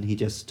turn.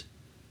 His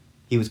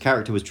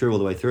character was true all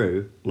the way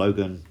through.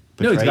 Logan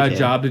No, he's got him, a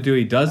job to do.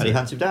 He does and it. he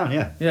hunts him down,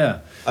 yeah. Yeah.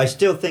 I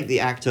still think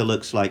the actor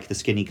looks like the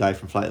skinny guy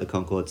from Flight of the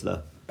Conchords,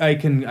 though. I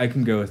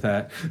can go with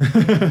that.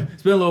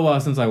 It's been a little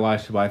while since I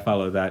watched it, but I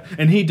follow that.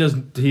 And he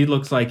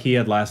looks like he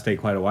had Last Day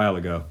quite a while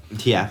ago.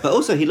 Yeah, but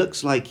also he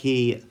looks like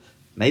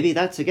maybe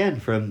that's again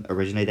from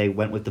originally they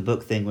went with the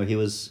book thing where he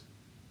was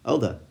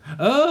older.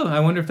 Oh, I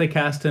wonder if they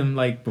cast him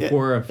like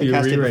before a few they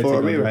cast him rewrites. before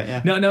a rewrite,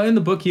 yeah. No, in the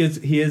book he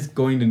is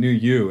going to New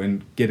U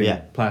and getting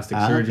plastic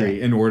surgery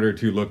okay. in order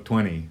to look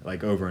 20,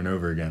 like over and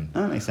over again.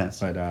 Oh, that makes sense.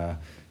 But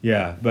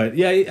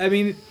I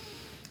mean,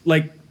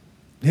 like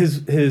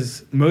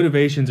his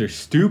motivations are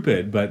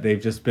stupid, but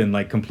they've just been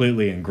like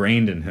completely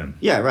ingrained in him.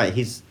 Yeah, right.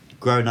 He's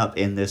grown up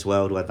in this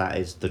world where that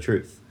is the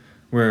truth.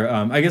 Where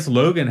I guess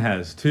Logan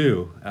has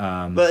too.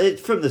 But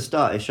from the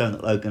start, it's shown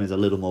that Logan is a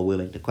little more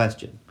willing to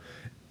question.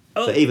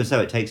 Oh. But even so,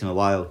 it takes him a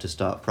while to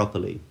start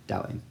properly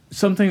doubting.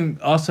 Something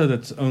also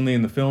that's only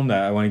in the film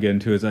that I want to get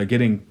into is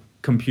getting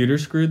computer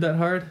screwed that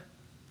hard.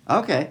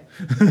 Okay.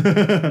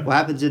 What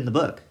happens in the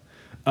book?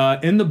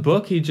 In the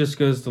book, he just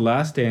goes to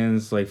Last Day and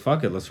is like,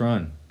 "Fuck it, let's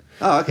run."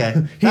 Oh,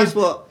 okay. That's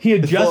what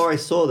before I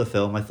saw the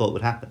film I thought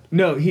would happen.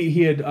 No,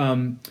 he had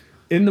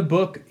in the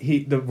book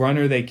the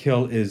runner they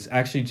kill is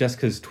actually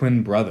Jessica's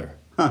twin brother.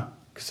 Huh.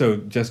 So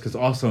Jessica's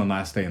also in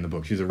Last Day in the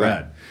book. She's a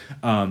red.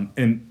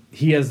 And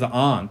he has the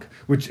Ankh,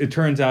 which it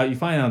turns out, you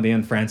find out in the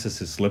end Francis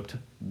has slipped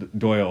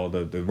Doyle,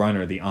 the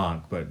runner, the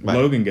Ankh, but Right.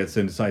 Logan gets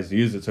in and decides to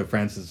use it, so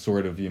Francis is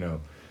sort of,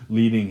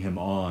 leading him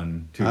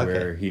on to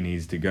where he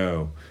needs to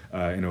go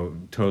in a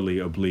totally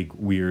oblique,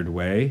 weird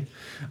way.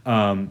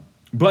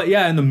 But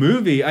yeah, in the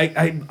movie,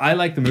 I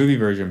like the movie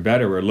version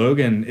better, where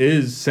Logan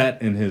is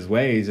set in his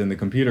ways and the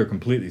computer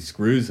completely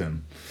screws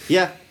him.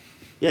 Yeah.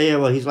 Yeah,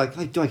 well, he's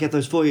like, do I get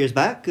those 4 years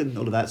back? And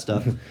all of that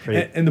stuff.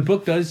 And the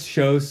book does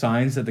show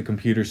signs that the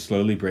computer's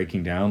slowly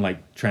breaking down,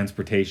 like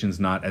transportation's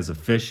not as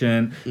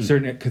efficient.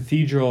 Certain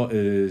cathedral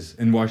is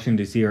in Washington,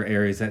 D.C. are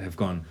areas that have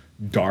gone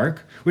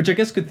dark, which I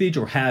guess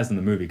Cathedral has in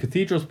the movie.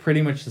 Cathedral's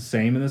pretty much the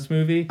same in this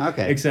movie.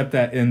 Okay. Except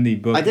that in the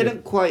book... I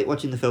didn't quite,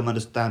 watching the film,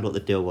 understand what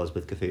the deal was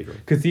with Cathedral.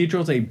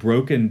 Cathedral's a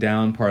broken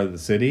down part of the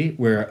city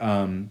where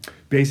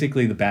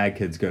basically the bad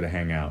kids go to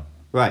hang out.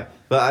 Right,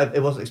 but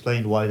it wasn't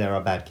explained why there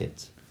are bad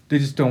kids. They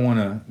just don't want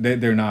to...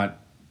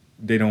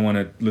 They don't want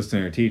to listen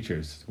to their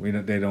teachers.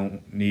 They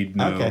don't need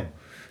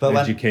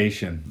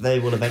education. They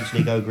will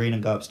eventually go green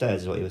and go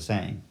upstairs, is what you were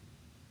saying.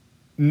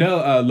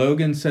 No,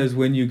 Logan says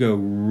when you go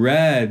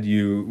red,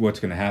 what's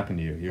going to happen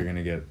to you? You're going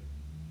to get...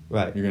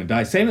 Right. You're going to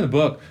die. Same in the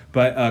book,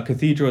 but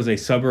Cathedral is a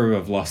suburb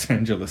of Los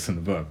Angeles in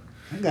the book.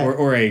 Okay.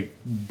 Or a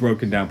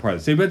broken down part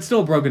of the city. But it's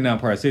still a broken down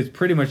part of the city. It's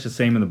pretty much the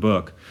same in the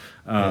book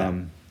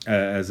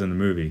as in the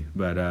movie.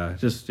 But I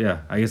guess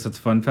that's a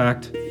fun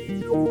fact.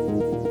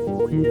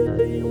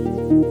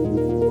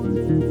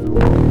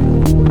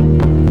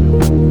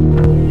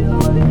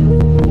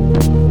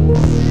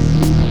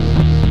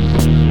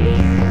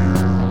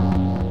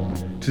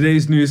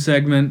 Today's news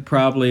segment,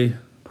 probably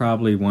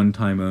one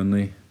time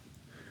only.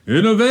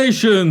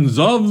 Innovations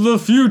of the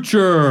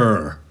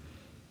future.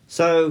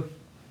 So,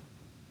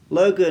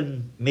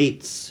 Logan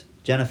meets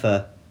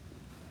Jennifer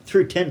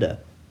through Tinder.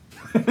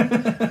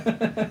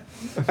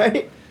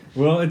 Right?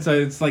 Well, it's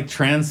like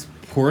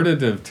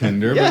transportative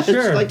Tinder, Yeah, but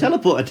sure. it's like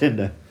teleporter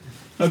Tinder.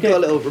 He's got a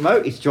little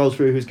remote, he strolls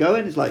through who's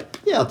going, he's like,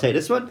 yeah, I'll take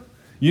this one.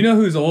 You know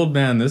who's old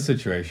man in this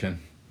situation?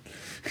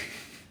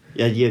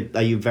 Yeah,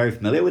 are you very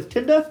familiar with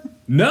Tinder?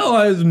 No,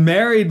 I was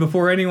married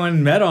before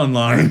anyone met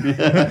online,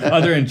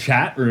 other than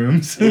chat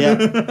rooms.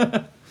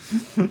 Yeah.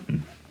 I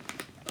mean,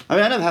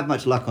 I don't have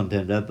much luck on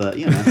Tinder, but,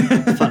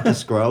 it's fun to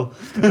scroll.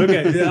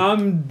 Okay,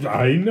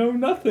 I know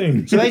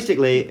nothing. So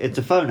basically, it's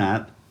a phone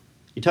app.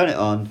 You turn it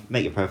on,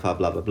 make your profile,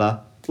 blah, blah,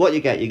 blah. What you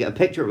get a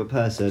picture of a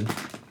person.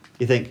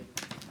 You think,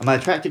 am I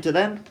attracted to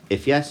them?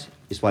 If yes,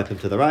 you swipe them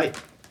to the right.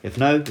 If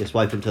no, you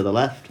swipe them to the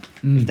left.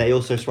 If they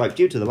also swiped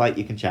you to the right,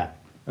 you can chat.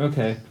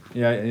 Okay,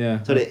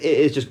 yeah. So it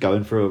is just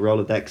going through a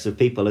Rolodex of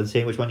people and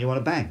seeing which one you want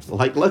to bang,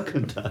 like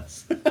Logan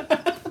does.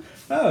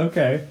 Oh,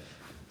 okay.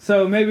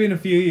 So maybe in a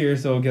few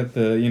years they'll get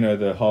the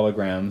the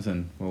holograms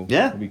and we'll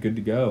be good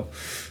to go.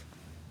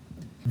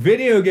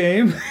 Video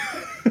game.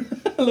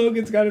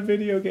 Logan's got a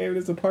video game in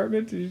his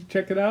apartment. Did you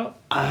check it out?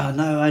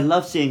 No, I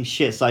love seeing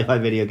shit sci-fi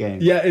video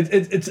games. Yeah,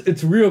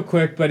 it's real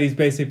quick, but he's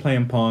basically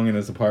playing Pong in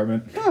his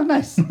apartment. Oh,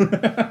 nice.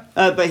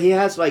 But he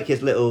has like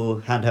his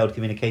little handheld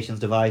communications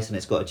device, and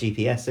it's got a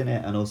GPS in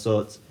it and all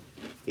sorts.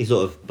 He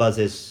sort of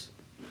buzzes,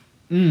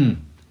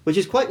 which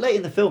is quite late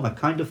in the film. I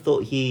kind of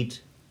thought he'd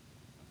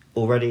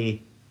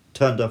already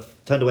turned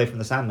away from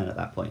the Sandman at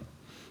that point,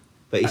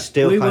 but he's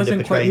still kind of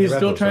betraying the He's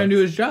still rebels, trying right? to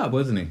do his job,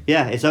 wasn't he?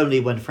 Yeah, it's only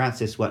when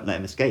Francis won't let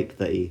him escape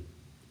that he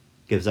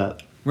gives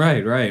up.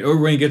 Right. Or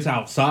when he gets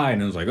outside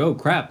and it's like, oh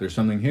crap, there's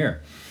something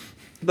here.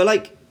 But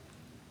like,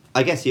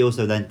 I guess he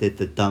also then did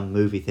the dumb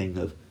movie thing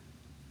of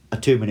a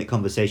 2-minute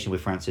conversation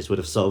with Francis would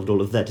have solved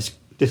all of their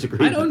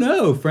disagreements. I don't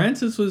know.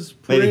 Francis was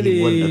pretty. Maybe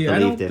he wouldn't have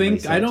believed him when he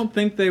said. I don't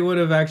think they would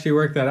have actually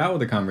worked that out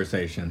with a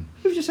conversation.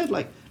 We've just said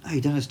like, no,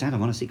 you don't understand.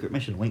 I'm on a secret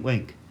mission. Wink,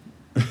 wink.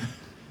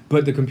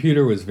 But the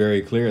computer was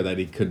very clear that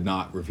he could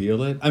not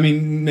reveal it. I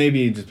mean,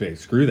 maybe he'd just be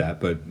screw that,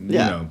 but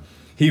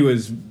he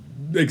was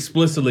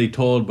explicitly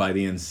told by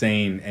the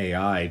insane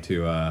AI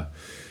to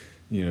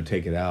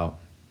take it out.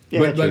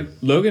 Yeah, but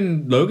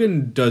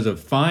Logan does a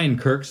fine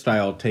Kirk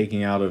style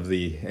taking out of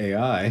the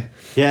AI.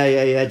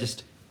 Yeah.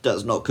 Just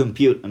does not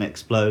compute and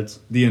explodes.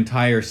 The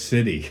entire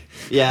city.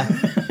 Yeah.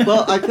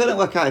 Well, I couldn't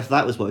work out if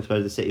that was what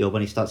exploded the city or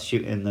when he starts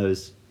shooting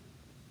those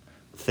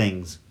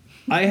things.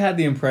 I had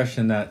the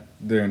impression that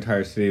their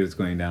entire city was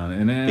going down,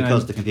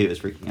 Because the computer's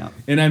freaking out.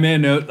 And I made a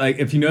note, like,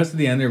 if you notice at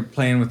the end, they're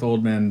playing with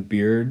Old Man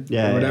Beard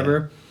or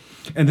whatever,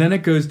 and then it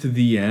goes to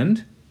the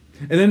end,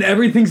 and then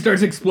everything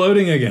starts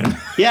exploding again.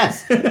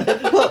 Yes.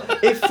 Well,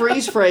 it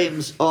freeze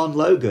frames on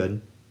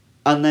Logan,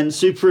 and then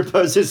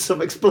superimposes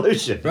some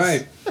explosions.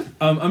 Right.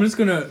 I'm just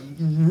gonna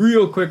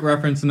real quick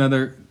reference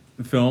another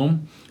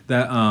film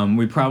that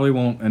we probably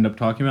won't end up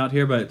talking about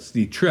here, but it's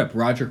The Trip,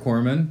 Roger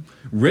Corman,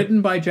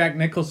 written by Jack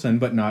Nicholson,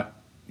 but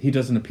he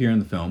doesn't appear in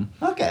the film.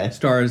 Okay.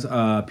 Stars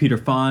Peter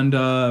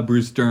Fonda,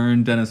 Bruce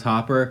Dern, Dennis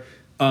Hopper.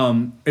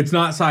 It's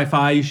not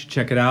sci-fi. You should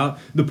check it out.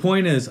 The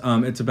point is,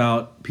 it's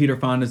about Peter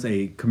Fonda's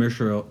a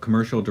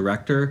commercial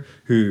director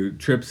who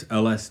trips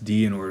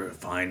LSD in order to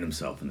find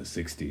himself in the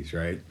 60s,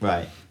 right?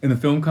 Right. And the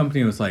film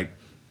company was like,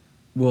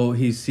 well,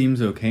 he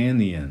seems okay in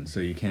the end, so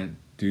you can't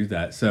do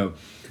that. So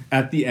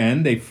at the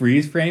end, they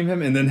freeze frame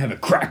him and then have a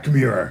cracked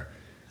mirror.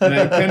 And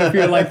I kind of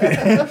feel like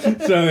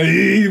so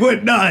he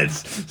went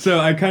nuts. So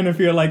I kind of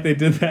feel like they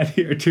did that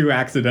here too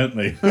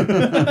accidentally.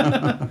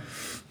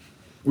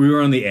 We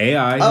were on the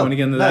AI. You want to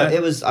get into that? I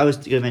was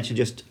going to mention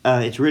just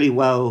it's really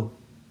well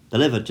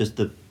delivered. Just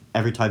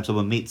every time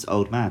someone meets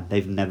old man,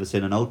 they've never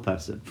seen an old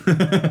person,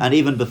 and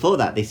even before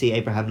that, they see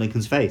Abraham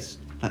Lincoln's face.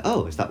 Like,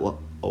 oh, is that what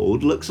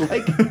old looks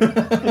like?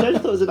 I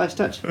just thought it was a nice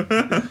touch.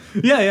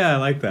 Yeah, I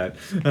like that.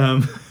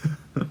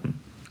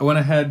 I went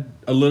ahead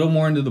a little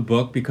more into the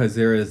book because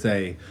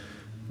they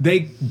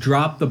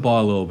dropped the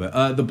ball a little bit.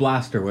 The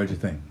blaster, what'd you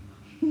think?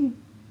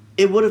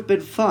 It would have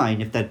been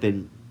fine if there'd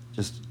been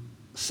just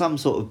some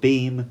sort of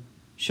beam,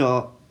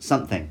 shot,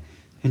 something,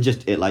 and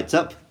just it lights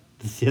up,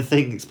 the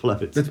thing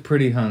explodes. That's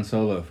pretty Han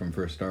Solo from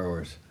first Star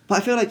Wars. But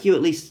I feel like you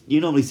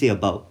normally see a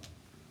bolt,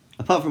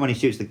 apart from when he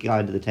shoots the guy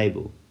under the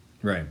table.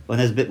 Right. When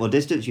there's a bit more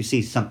distance, you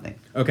see something.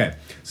 Okay,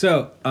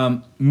 so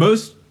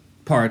most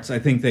parts I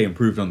think they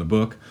improved on the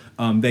book.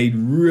 They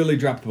really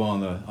dropped the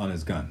ball on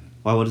his gun.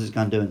 Why? What does his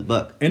gun do in the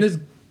book?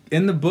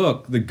 In the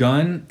book, the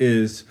gun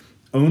is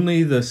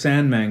only the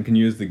Sandman can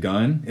use the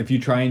gun. If you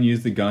try and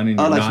use the gun and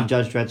you're like not, some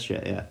Judge Dredd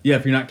shit, yeah. Yeah,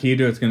 if you're not keyed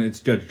to it, it's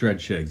Judge Dredd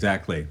shit,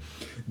 exactly.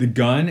 The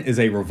gun is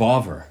a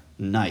revolver.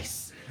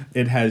 Nice.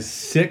 It has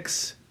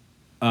 6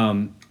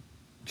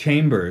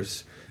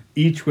 chambers,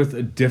 each with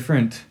a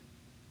different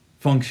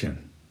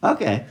function.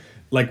 Okay.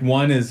 Like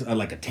one is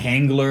like a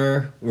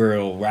tangler where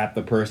it'll wrap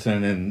the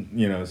person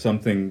in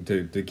something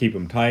to keep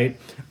them tight.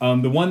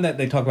 The one that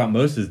they talk about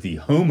most is the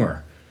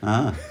Homer.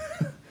 Ah.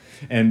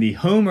 And the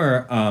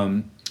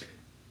Homer,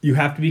 you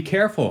have to be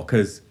careful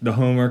because the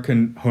Homer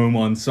can home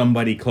on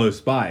somebody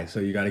close by. So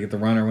you got to get the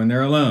runner when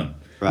they're alone.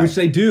 Right. Which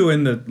they do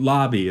in the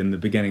lobby in the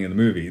beginning of the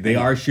movie. They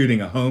are shooting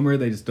a Homer,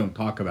 they just don't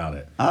talk about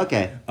it.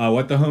 Okay.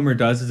 What the Homer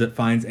does is it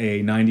finds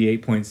a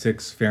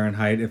 98.6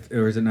 Fahrenheit,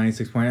 or is it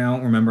 96 point? I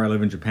don't remember. I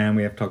live in Japan.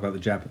 We have to talk about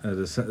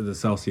the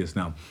Celsius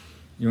now.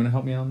 You want to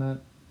help me on that?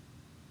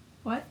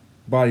 What?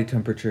 Body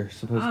temperature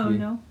supposed to be.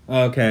 No.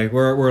 Okay,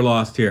 we're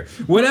lost here.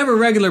 Whatever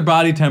regular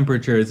body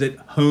temperature is, it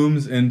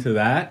homes into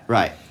that.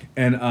 Right.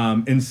 And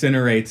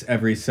incinerates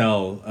every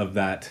cell of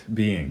that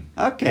being.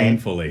 Okay.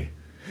 Painfully.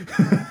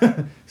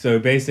 So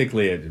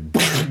basically it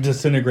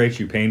disintegrates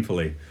you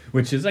painfully,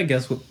 which is, I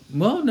guess,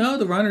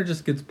 the runner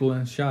just gets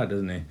shot,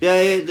 doesn't he? Yeah,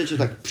 it's just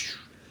like...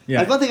 Yeah.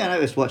 Like, one thing I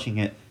noticed watching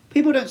it,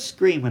 people don't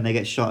scream when they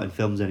get shot in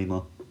films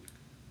anymore.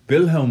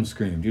 Wilhelm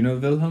scream. Do you know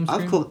the Wilhelm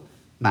scream? Of course.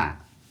 Matt.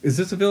 Is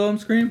this a Wilhelm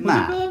scream?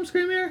 Matt. Was it Wilhelm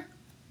scream here?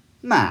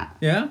 Matt.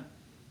 Yeah?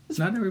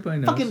 Not everybody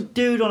knows. Fucking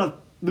dude on a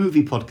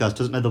movie podcast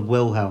doesn't know the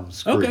Wilhelm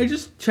scream. Okay,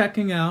 just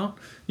checking out.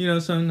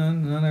 So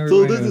not everybody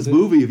So there's knows this it.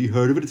 movie, have you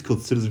heard of it? It's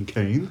called Citizen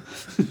Kane.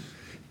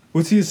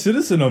 What's he a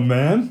citizen of,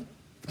 man?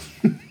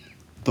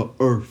 The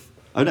Earth.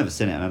 I've never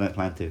seen it and I don't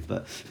plan to,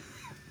 but...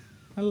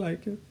 I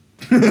like it.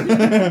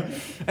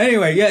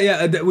 Anyway,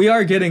 yeah, we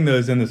are getting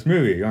those in this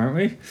movie, aren't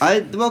we?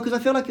 Because I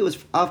feel like it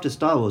was after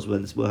Star Wars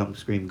when this Wilhelm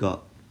scream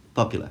got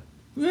popular.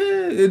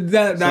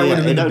 That would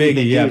have been a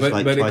biggie, yeah,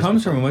 but it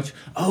comes from a much...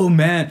 Oh,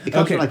 man. It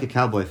comes from like a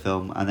cowboy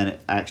film, and then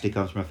it actually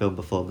comes from a film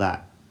before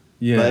that.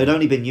 Yeah. But it had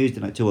only been used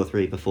in like 2 or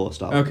 3 before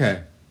Star Wars.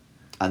 Okay.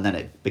 And then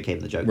it became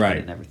the joke right.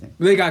 and everything.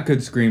 They got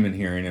good screaming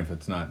hearing if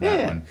it's not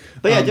that one.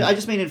 But I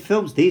just mean in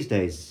films these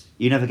days,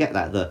 you never get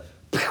that. The...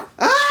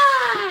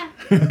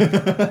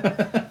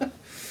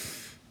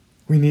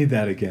 We need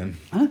that again.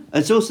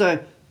 It's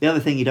also... The other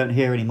thing you don't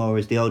hear anymore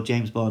is the old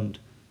James Bond.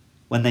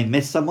 When they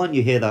miss someone,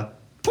 you hear the...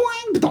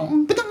 Boing,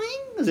 ba-dong, ba-dong,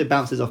 as it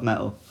bounces off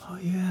metal. Oh,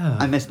 yeah.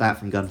 I miss that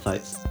from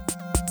gunfights.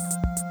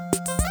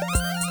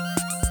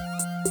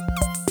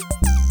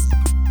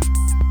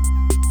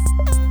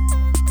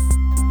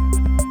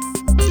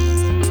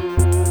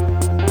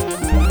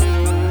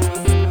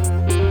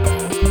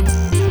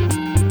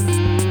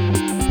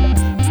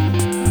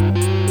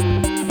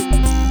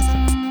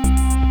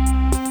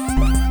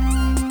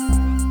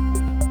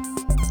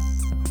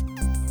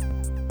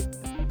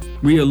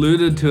 We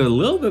alluded to it a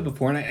little bit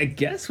before, and I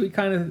guess we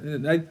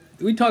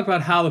we talked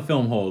about how the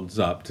film holds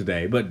up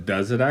today, but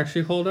does it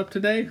actually hold up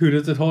today? Who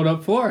does it hold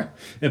up for?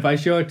 If I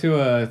show it to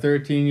a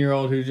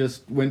 13-year-old who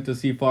just went to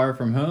see Far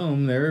From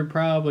Home, they're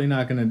probably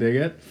not going to dig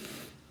it.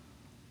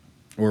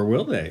 Or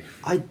will they?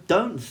 I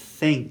don't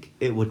think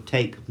it would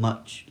take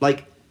much.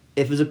 Like,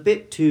 if it was a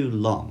bit too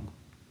long,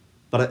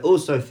 but I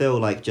also feel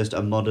like just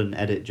a modern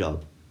edit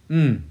job.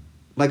 Like,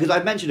 because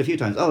I've mentioned a few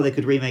times, they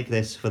could remake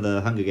this for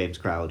the Hunger Games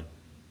crowd.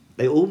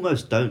 They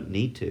almost don't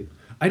need to.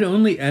 I'd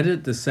only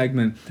edit the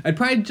segment. I'd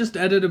probably just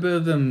edit a bit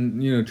of them,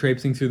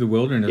 traipsing through the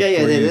wilderness.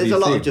 Yeah, there's a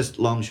lot of just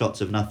long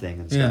shots of nothing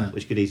and stuff,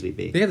 which could easily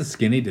be. They had the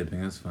skinny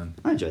dipping. That's fun.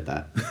 I enjoyed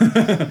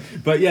that.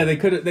 But yeah, they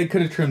could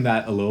have trimmed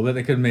that a little bit.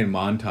 They could have made a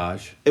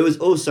montage. It was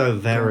also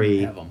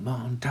very... Have a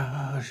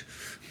montage.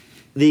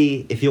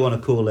 The, if you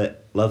want to call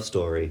it, love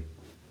story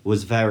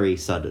was very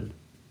sudden.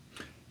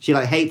 She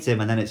hates him,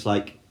 and then it's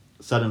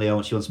suddenly she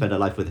wants to spend her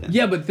life with him.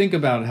 Yeah, but think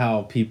about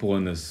how people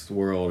in this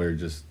world are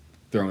just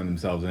throwing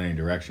themselves in any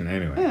direction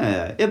anyway.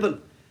 Yeah,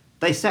 but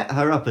they set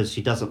her up as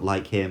she doesn't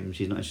like him.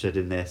 She's not interested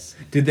in this.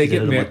 Did they She's get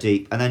a little more married?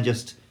 deep? And then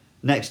just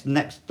next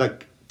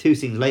like 2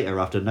 scenes later,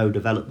 after no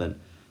development,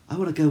 I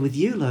want to go with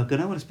you, Logan.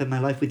 I want to spend my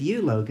life with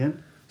you,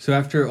 Logan. So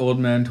after old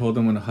man told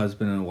them what a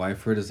husband and a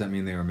wife were, does that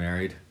mean they were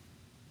married?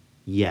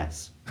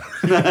 Yes.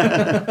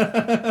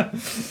 I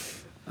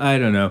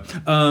don't know.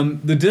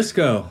 The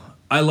disco.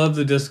 I love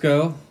the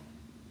disco.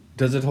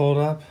 Does it hold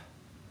up?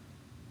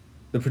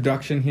 The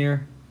production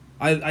here?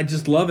 I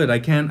just love it. I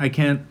can't hate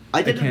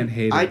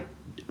it.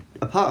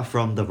 Apart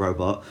from the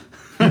robot,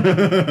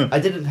 I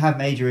didn't have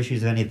major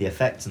issues with any of the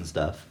effects and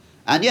stuff.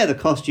 And yeah, the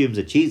costumes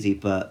are cheesy,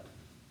 but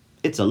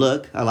it's a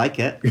look. I like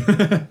it.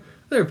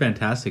 They're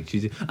fantastic,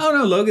 cheesy. I don't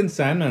know, Logan's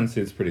Sandman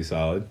suit's pretty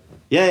solid.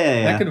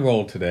 Yeah. That could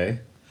roll today.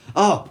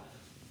 Oh,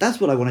 that's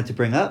what I wanted to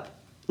bring up.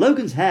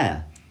 Logan's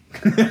hair.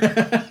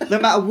 No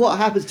matter what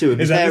happens to him,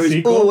 his hair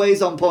is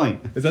always on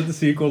point. Is that the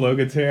sequel,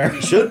 Logan's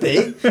hair? Should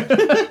be.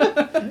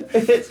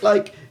 It's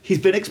like he's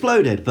been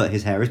exploded, but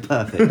his hair is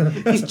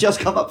perfect. He's just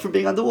come up from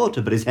being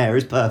underwater, but his hair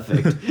is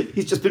perfect.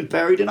 He's just been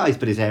buried in ice,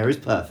 but his hair is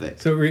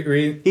perfect. So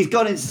he's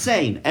gone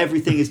insane.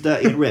 Everything is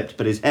dirty and ripped,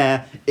 but his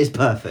hair is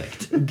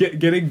perfect.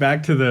 Getting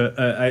back to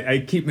the... I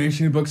keep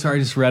mentioning the book, sorry, I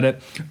just read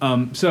it.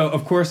 So,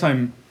 of course,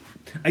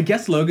 I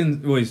guess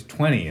Logan was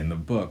 20 in the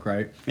book,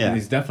 right? Yeah. And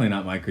he's definitely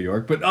not Michael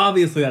York, but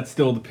obviously that's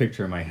still the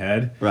picture in my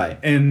head. Right.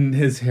 And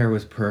his hair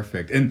was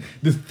perfect. And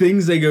the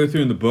things they go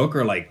through in the book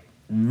are like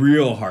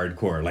real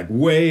hardcore, like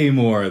way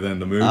more than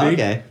the movie.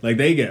 Okay. Like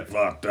they get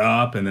fucked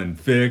up and then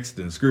fixed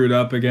and screwed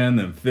up again,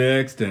 then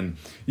fixed. And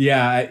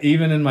yeah,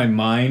 even in my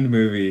mind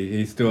movie,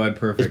 he still had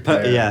perfect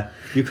hair. Yeah,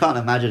 you can't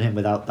imagine him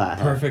without that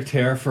hair. Perfect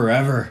hair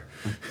forever.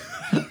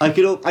 I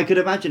could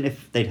imagine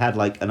if they'd had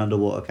like an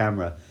underwater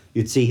camera,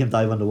 you'd see him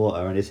dive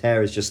underwater and his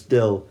hair is just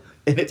still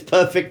in its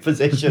perfect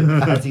position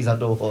as he's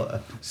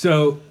underwater.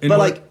 So,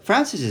 like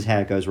Francis's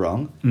hair goes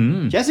wrong,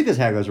 Jessica's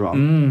hair goes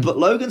wrong, but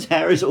Logan's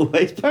hair is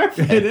always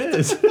perfect. It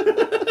is.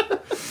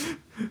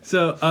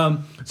 So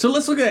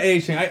let's look at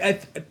aging.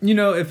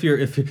 If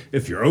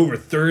you're over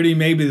 30,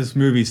 maybe this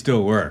movie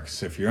still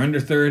works. If you're under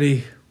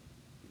 30,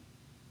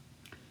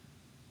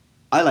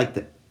 I liked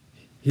it.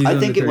 I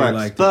think it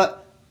works,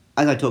 but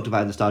as I talked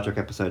about in the Star Trek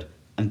episode,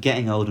 I'm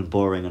getting old and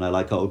boring, and I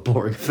like old,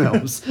 boring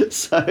films.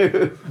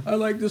 So I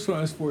like this when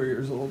I was 4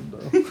 years old,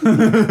 though.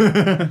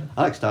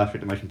 I like Star Trek: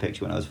 The Motion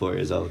Picture when I was 4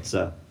 years old.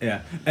 So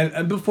yeah,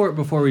 and before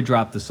we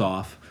drop this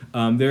off,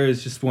 there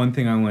is just one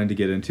thing I wanted to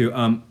get into.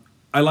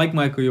 I like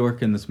Michael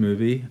York in this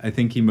movie. I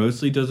think he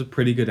mostly does a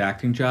pretty good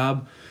acting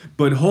job.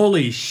 But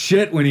holy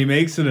shit, when he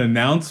makes an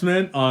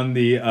announcement on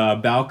the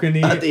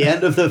balcony at the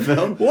end of the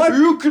film, what?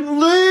 You can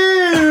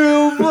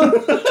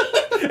live.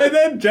 And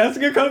then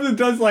Jessica comes and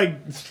does, like,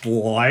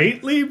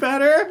 slightly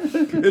better.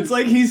 It's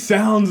like he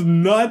sounds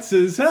nuts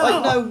as hell.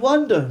 Like, no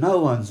wonder no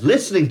one's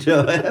listening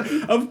to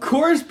him. Of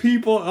course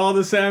all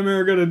the Salmon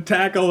are going to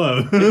tackle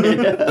him.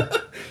 Yeah.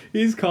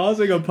 He's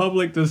causing a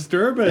public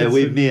disturbance.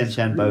 Yeah, me and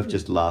Chen both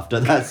just laughed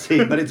at that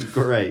scene, but it's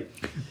great.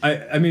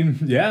 I mean,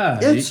 yeah.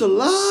 It's a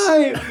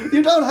lie.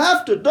 You don't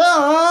have to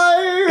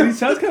die. And he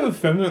sounds kind of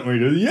feminine when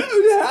he does, you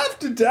don't have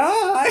to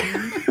die.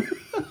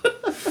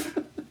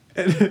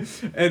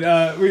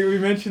 And we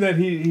mentioned that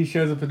he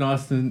shows up in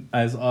Austin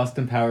as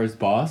Austin Powers'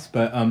 boss,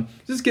 but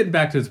just getting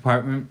back to his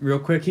apartment real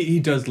quick, he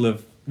does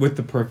live with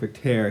the perfect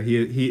hair.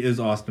 He is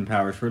Austin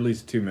Powers for at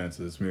least 2 minutes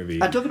of this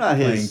movie. I'm talking about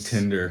playing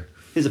Tinder.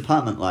 His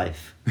apartment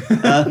life.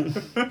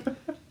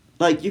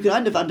 Like, you can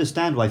kind of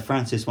understand why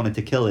Francis wanted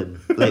to kill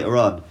him later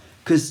on,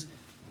 because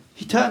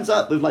he turns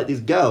up with like these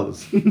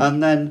girls,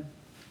 and then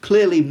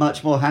clearly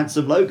much more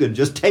handsome Logan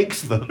just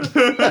takes them.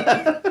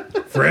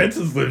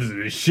 Francis lives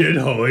in a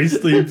shithole. He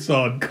sleeps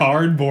on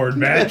cardboard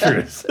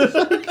mattress.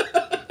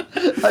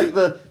 Like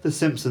the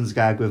Simpsons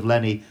gag with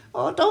Lenny.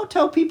 Oh, don't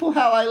tell people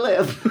how I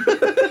live.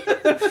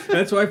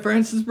 That's why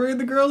Francis bringing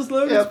the girls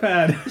Logan's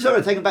pad. He's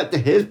already taken back to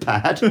his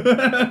pad.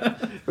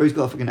 Where he's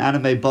got a fucking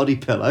anime body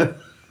pillow.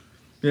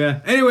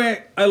 Yeah.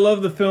 Anyway, I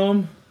love the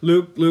film.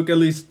 Luke at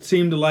least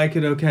seemed to like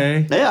it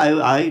okay. Yeah,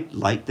 I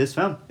like this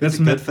film. It's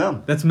a good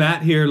film. That's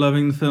Matt here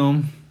loving the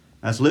film.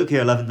 That's Luke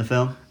here loving the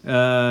film.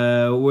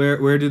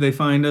 Where do they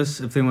find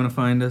us if they want to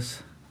find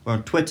us? We're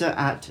on Twitter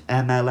at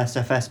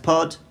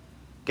MLSFSPod.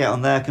 Get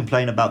on there,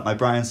 complain about my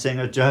Bryan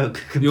Singer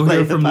joke. You'll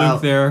hear from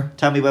Luke there.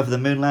 Tell me whether the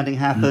moon landing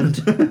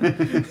happened.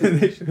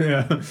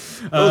 Yeah.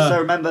 Also,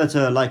 remember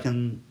to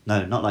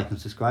not like and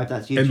subscribe.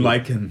 That's YouTube. And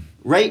like and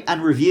rate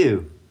and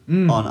review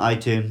on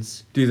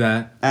iTunes. Do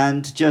that.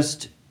 And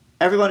just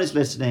everyone is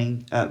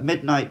listening at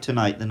midnight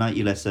tonight, the night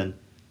you listen.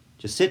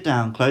 Just sit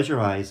down, close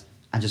your eyes,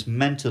 and just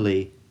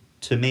mentally,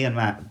 to me and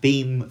Matt,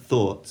 beam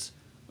thoughts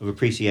of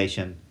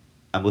appreciation,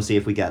 and we'll see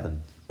if we get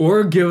them.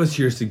 Or give us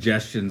your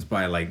suggestions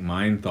by, like,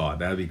 Mind Thought.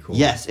 That'd be cool.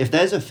 Yes, if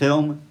there's a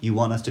film you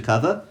want us to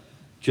cover,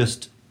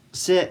 just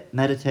sit,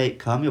 meditate,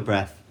 calm your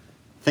breath,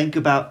 think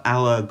about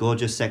our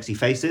gorgeous, sexy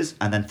faces,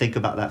 and then think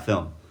about that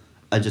film.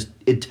 And just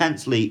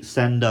intensely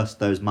send us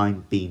those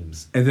mind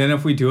beams. And then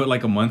if we do it,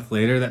 like, a month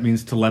later, that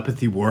means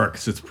telepathy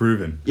works. It's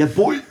proven. Yeah,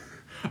 boy!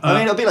 I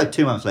mean, it'll be like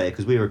 2 months later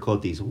because we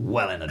record these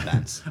well in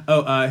advance.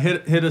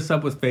 Hit us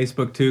up with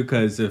Facebook too,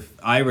 because if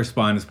I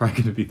respond, it's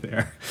probably going to be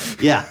there.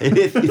 Yeah,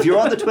 if you're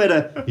on the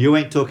Twitter, you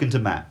ain't talking to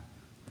Matt.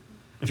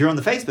 If you're on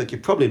the Facebook,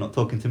 you're probably not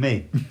talking to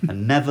me.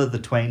 And never the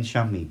twain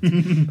shall meet.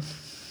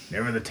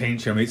 Never the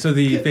taint shall meet. So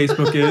the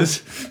Facebook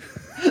is...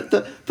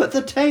 But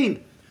the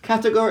taint,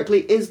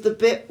 categorically, is the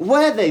bit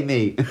where they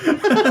meet.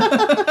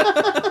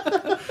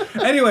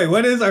 Anyway,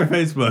 what is our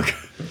Facebook?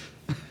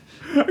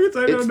 I guess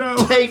I don't know.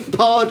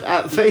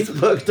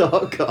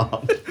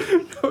 taintpod@facebook.com.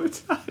 No,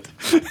 it's not.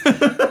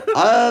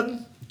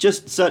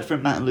 Just search for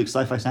Matt and Luke's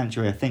Sci-Fi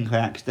Sanctuary. I think I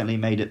accidentally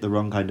made it the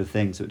wrong kind of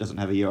thing, so it doesn't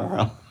have a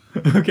URL.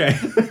 Okay.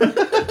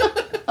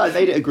 I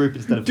made it a group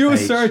instead of a Do a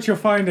page. search, you'll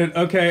find it.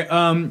 Okay,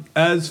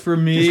 as for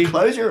me... Just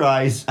close your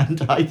eyes and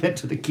type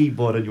into the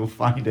keyboard and you'll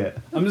find it.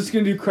 I'm just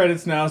going to do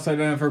credits now so I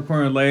don't have to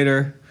report it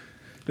later.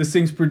 This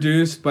thing's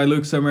produced by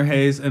Luke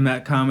Summerhays and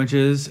Matt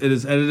Commages. It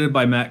is edited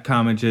by Matt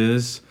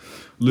Commages.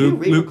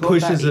 Luke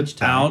pushes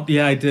it out.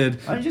 Yeah, I did.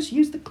 Why don't you just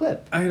use the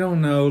clip? I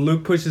don't know.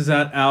 Luke pushes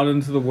that out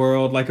into the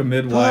world like a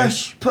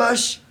midwife.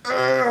 Push.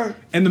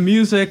 And the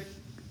music,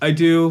 I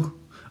do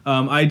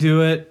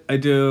it.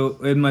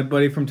 And my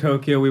buddy from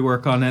Tokyo, we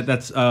work on it.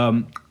 That's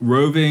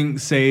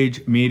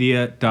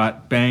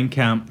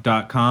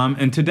rovingsagemedia.bandcamp.com.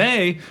 And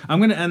today, I'm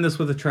going to end this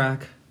with a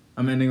track.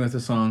 I'm ending with a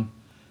song.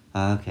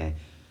 Okay.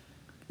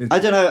 I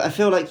don't know. I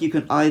feel like you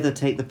can either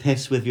take the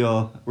piss with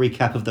your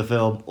recap of the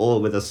film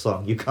or with a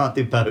song. You can't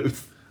do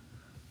both.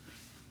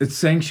 It's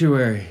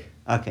Sanctuary.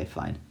 Okay,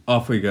 fine.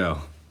 Off we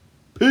go.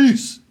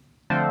 Peace.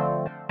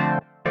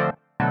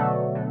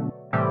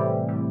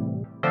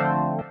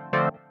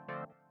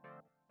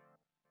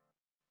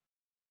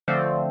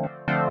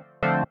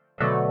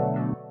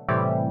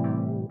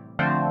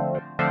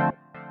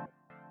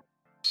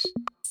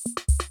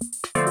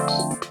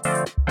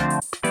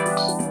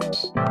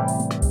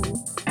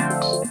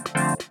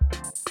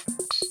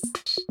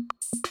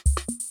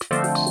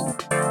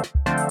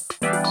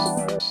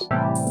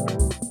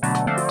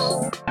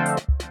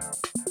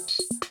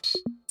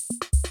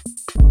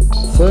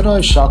 Third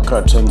eye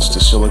chakra turns to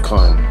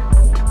silicone,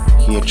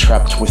 here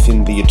trapped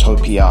within the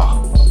utopia.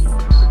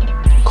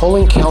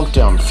 Calling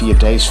countdown for your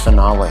day's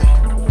finale,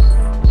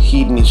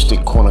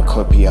 hedonistic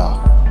cornucopia.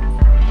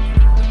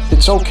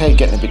 It's okay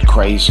getting a bit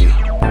crazy.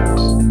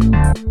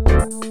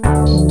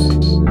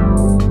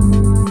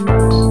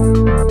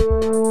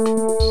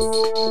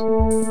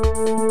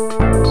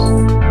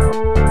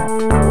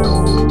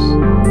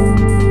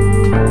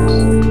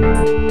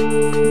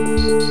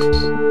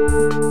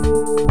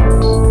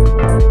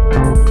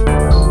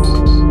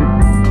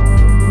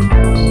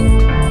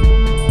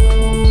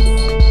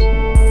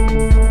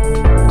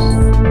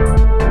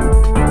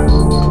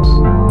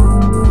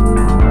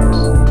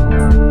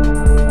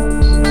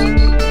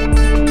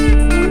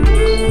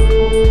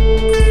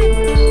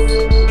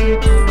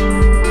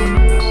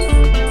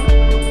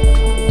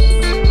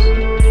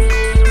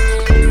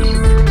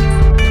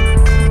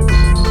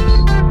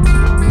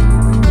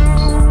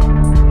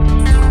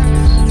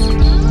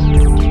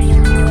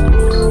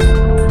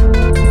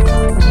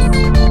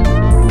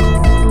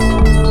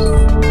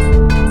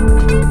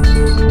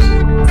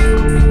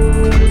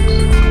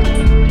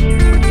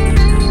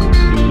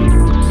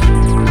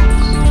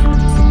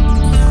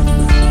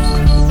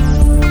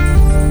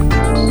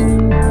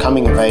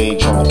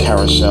 Age on the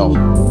carousel,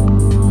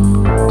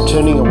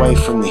 turning away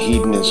from the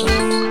hedonism,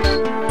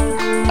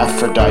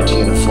 Aphrodite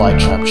in a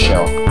flytrap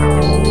shell.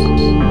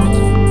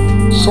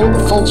 Saw the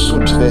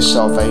falsehood to their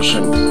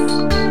salvation,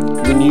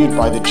 renewed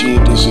by the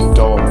geodesic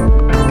dawn,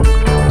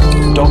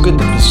 dogged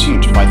the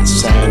pursuit by the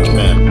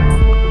Sandman,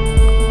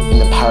 in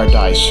the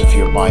paradise of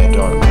your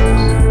biodome.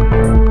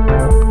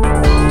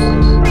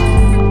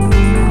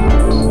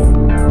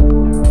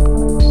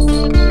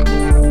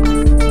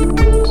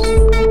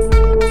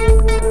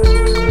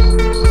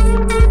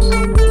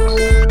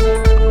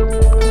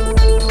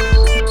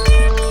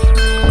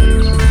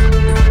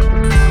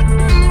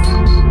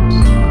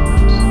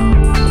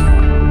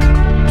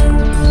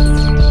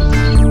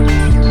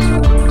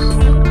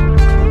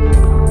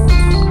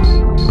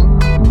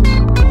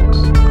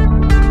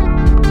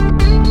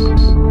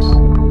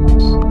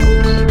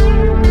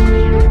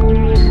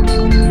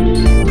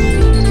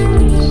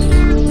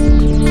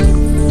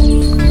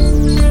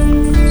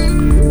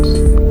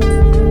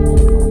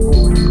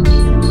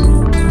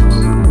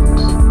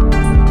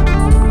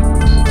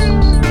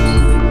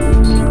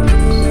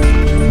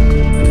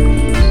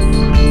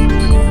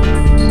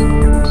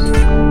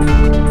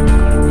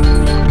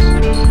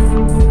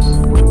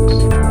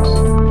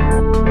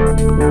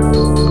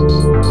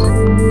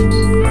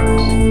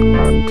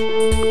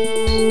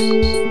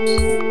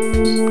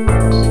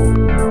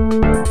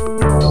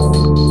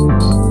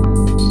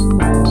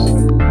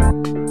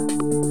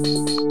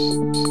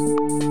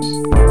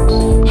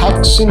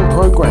 In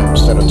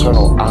programs that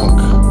eternal unk,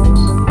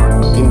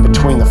 in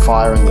between the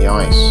fire and the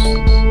ice,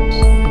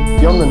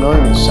 beyond the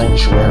known is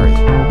sanctuary,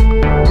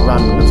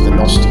 run of the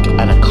Gnostic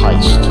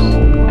Anarchist.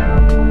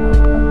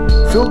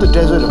 Fill the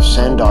desert of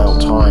sandile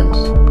time,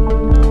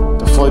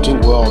 the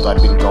floating world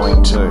I'd been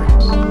going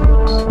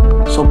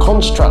to. Saw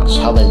constructs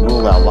how they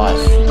rule our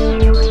life,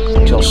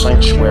 till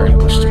sanctuary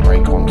was to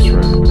break on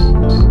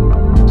through.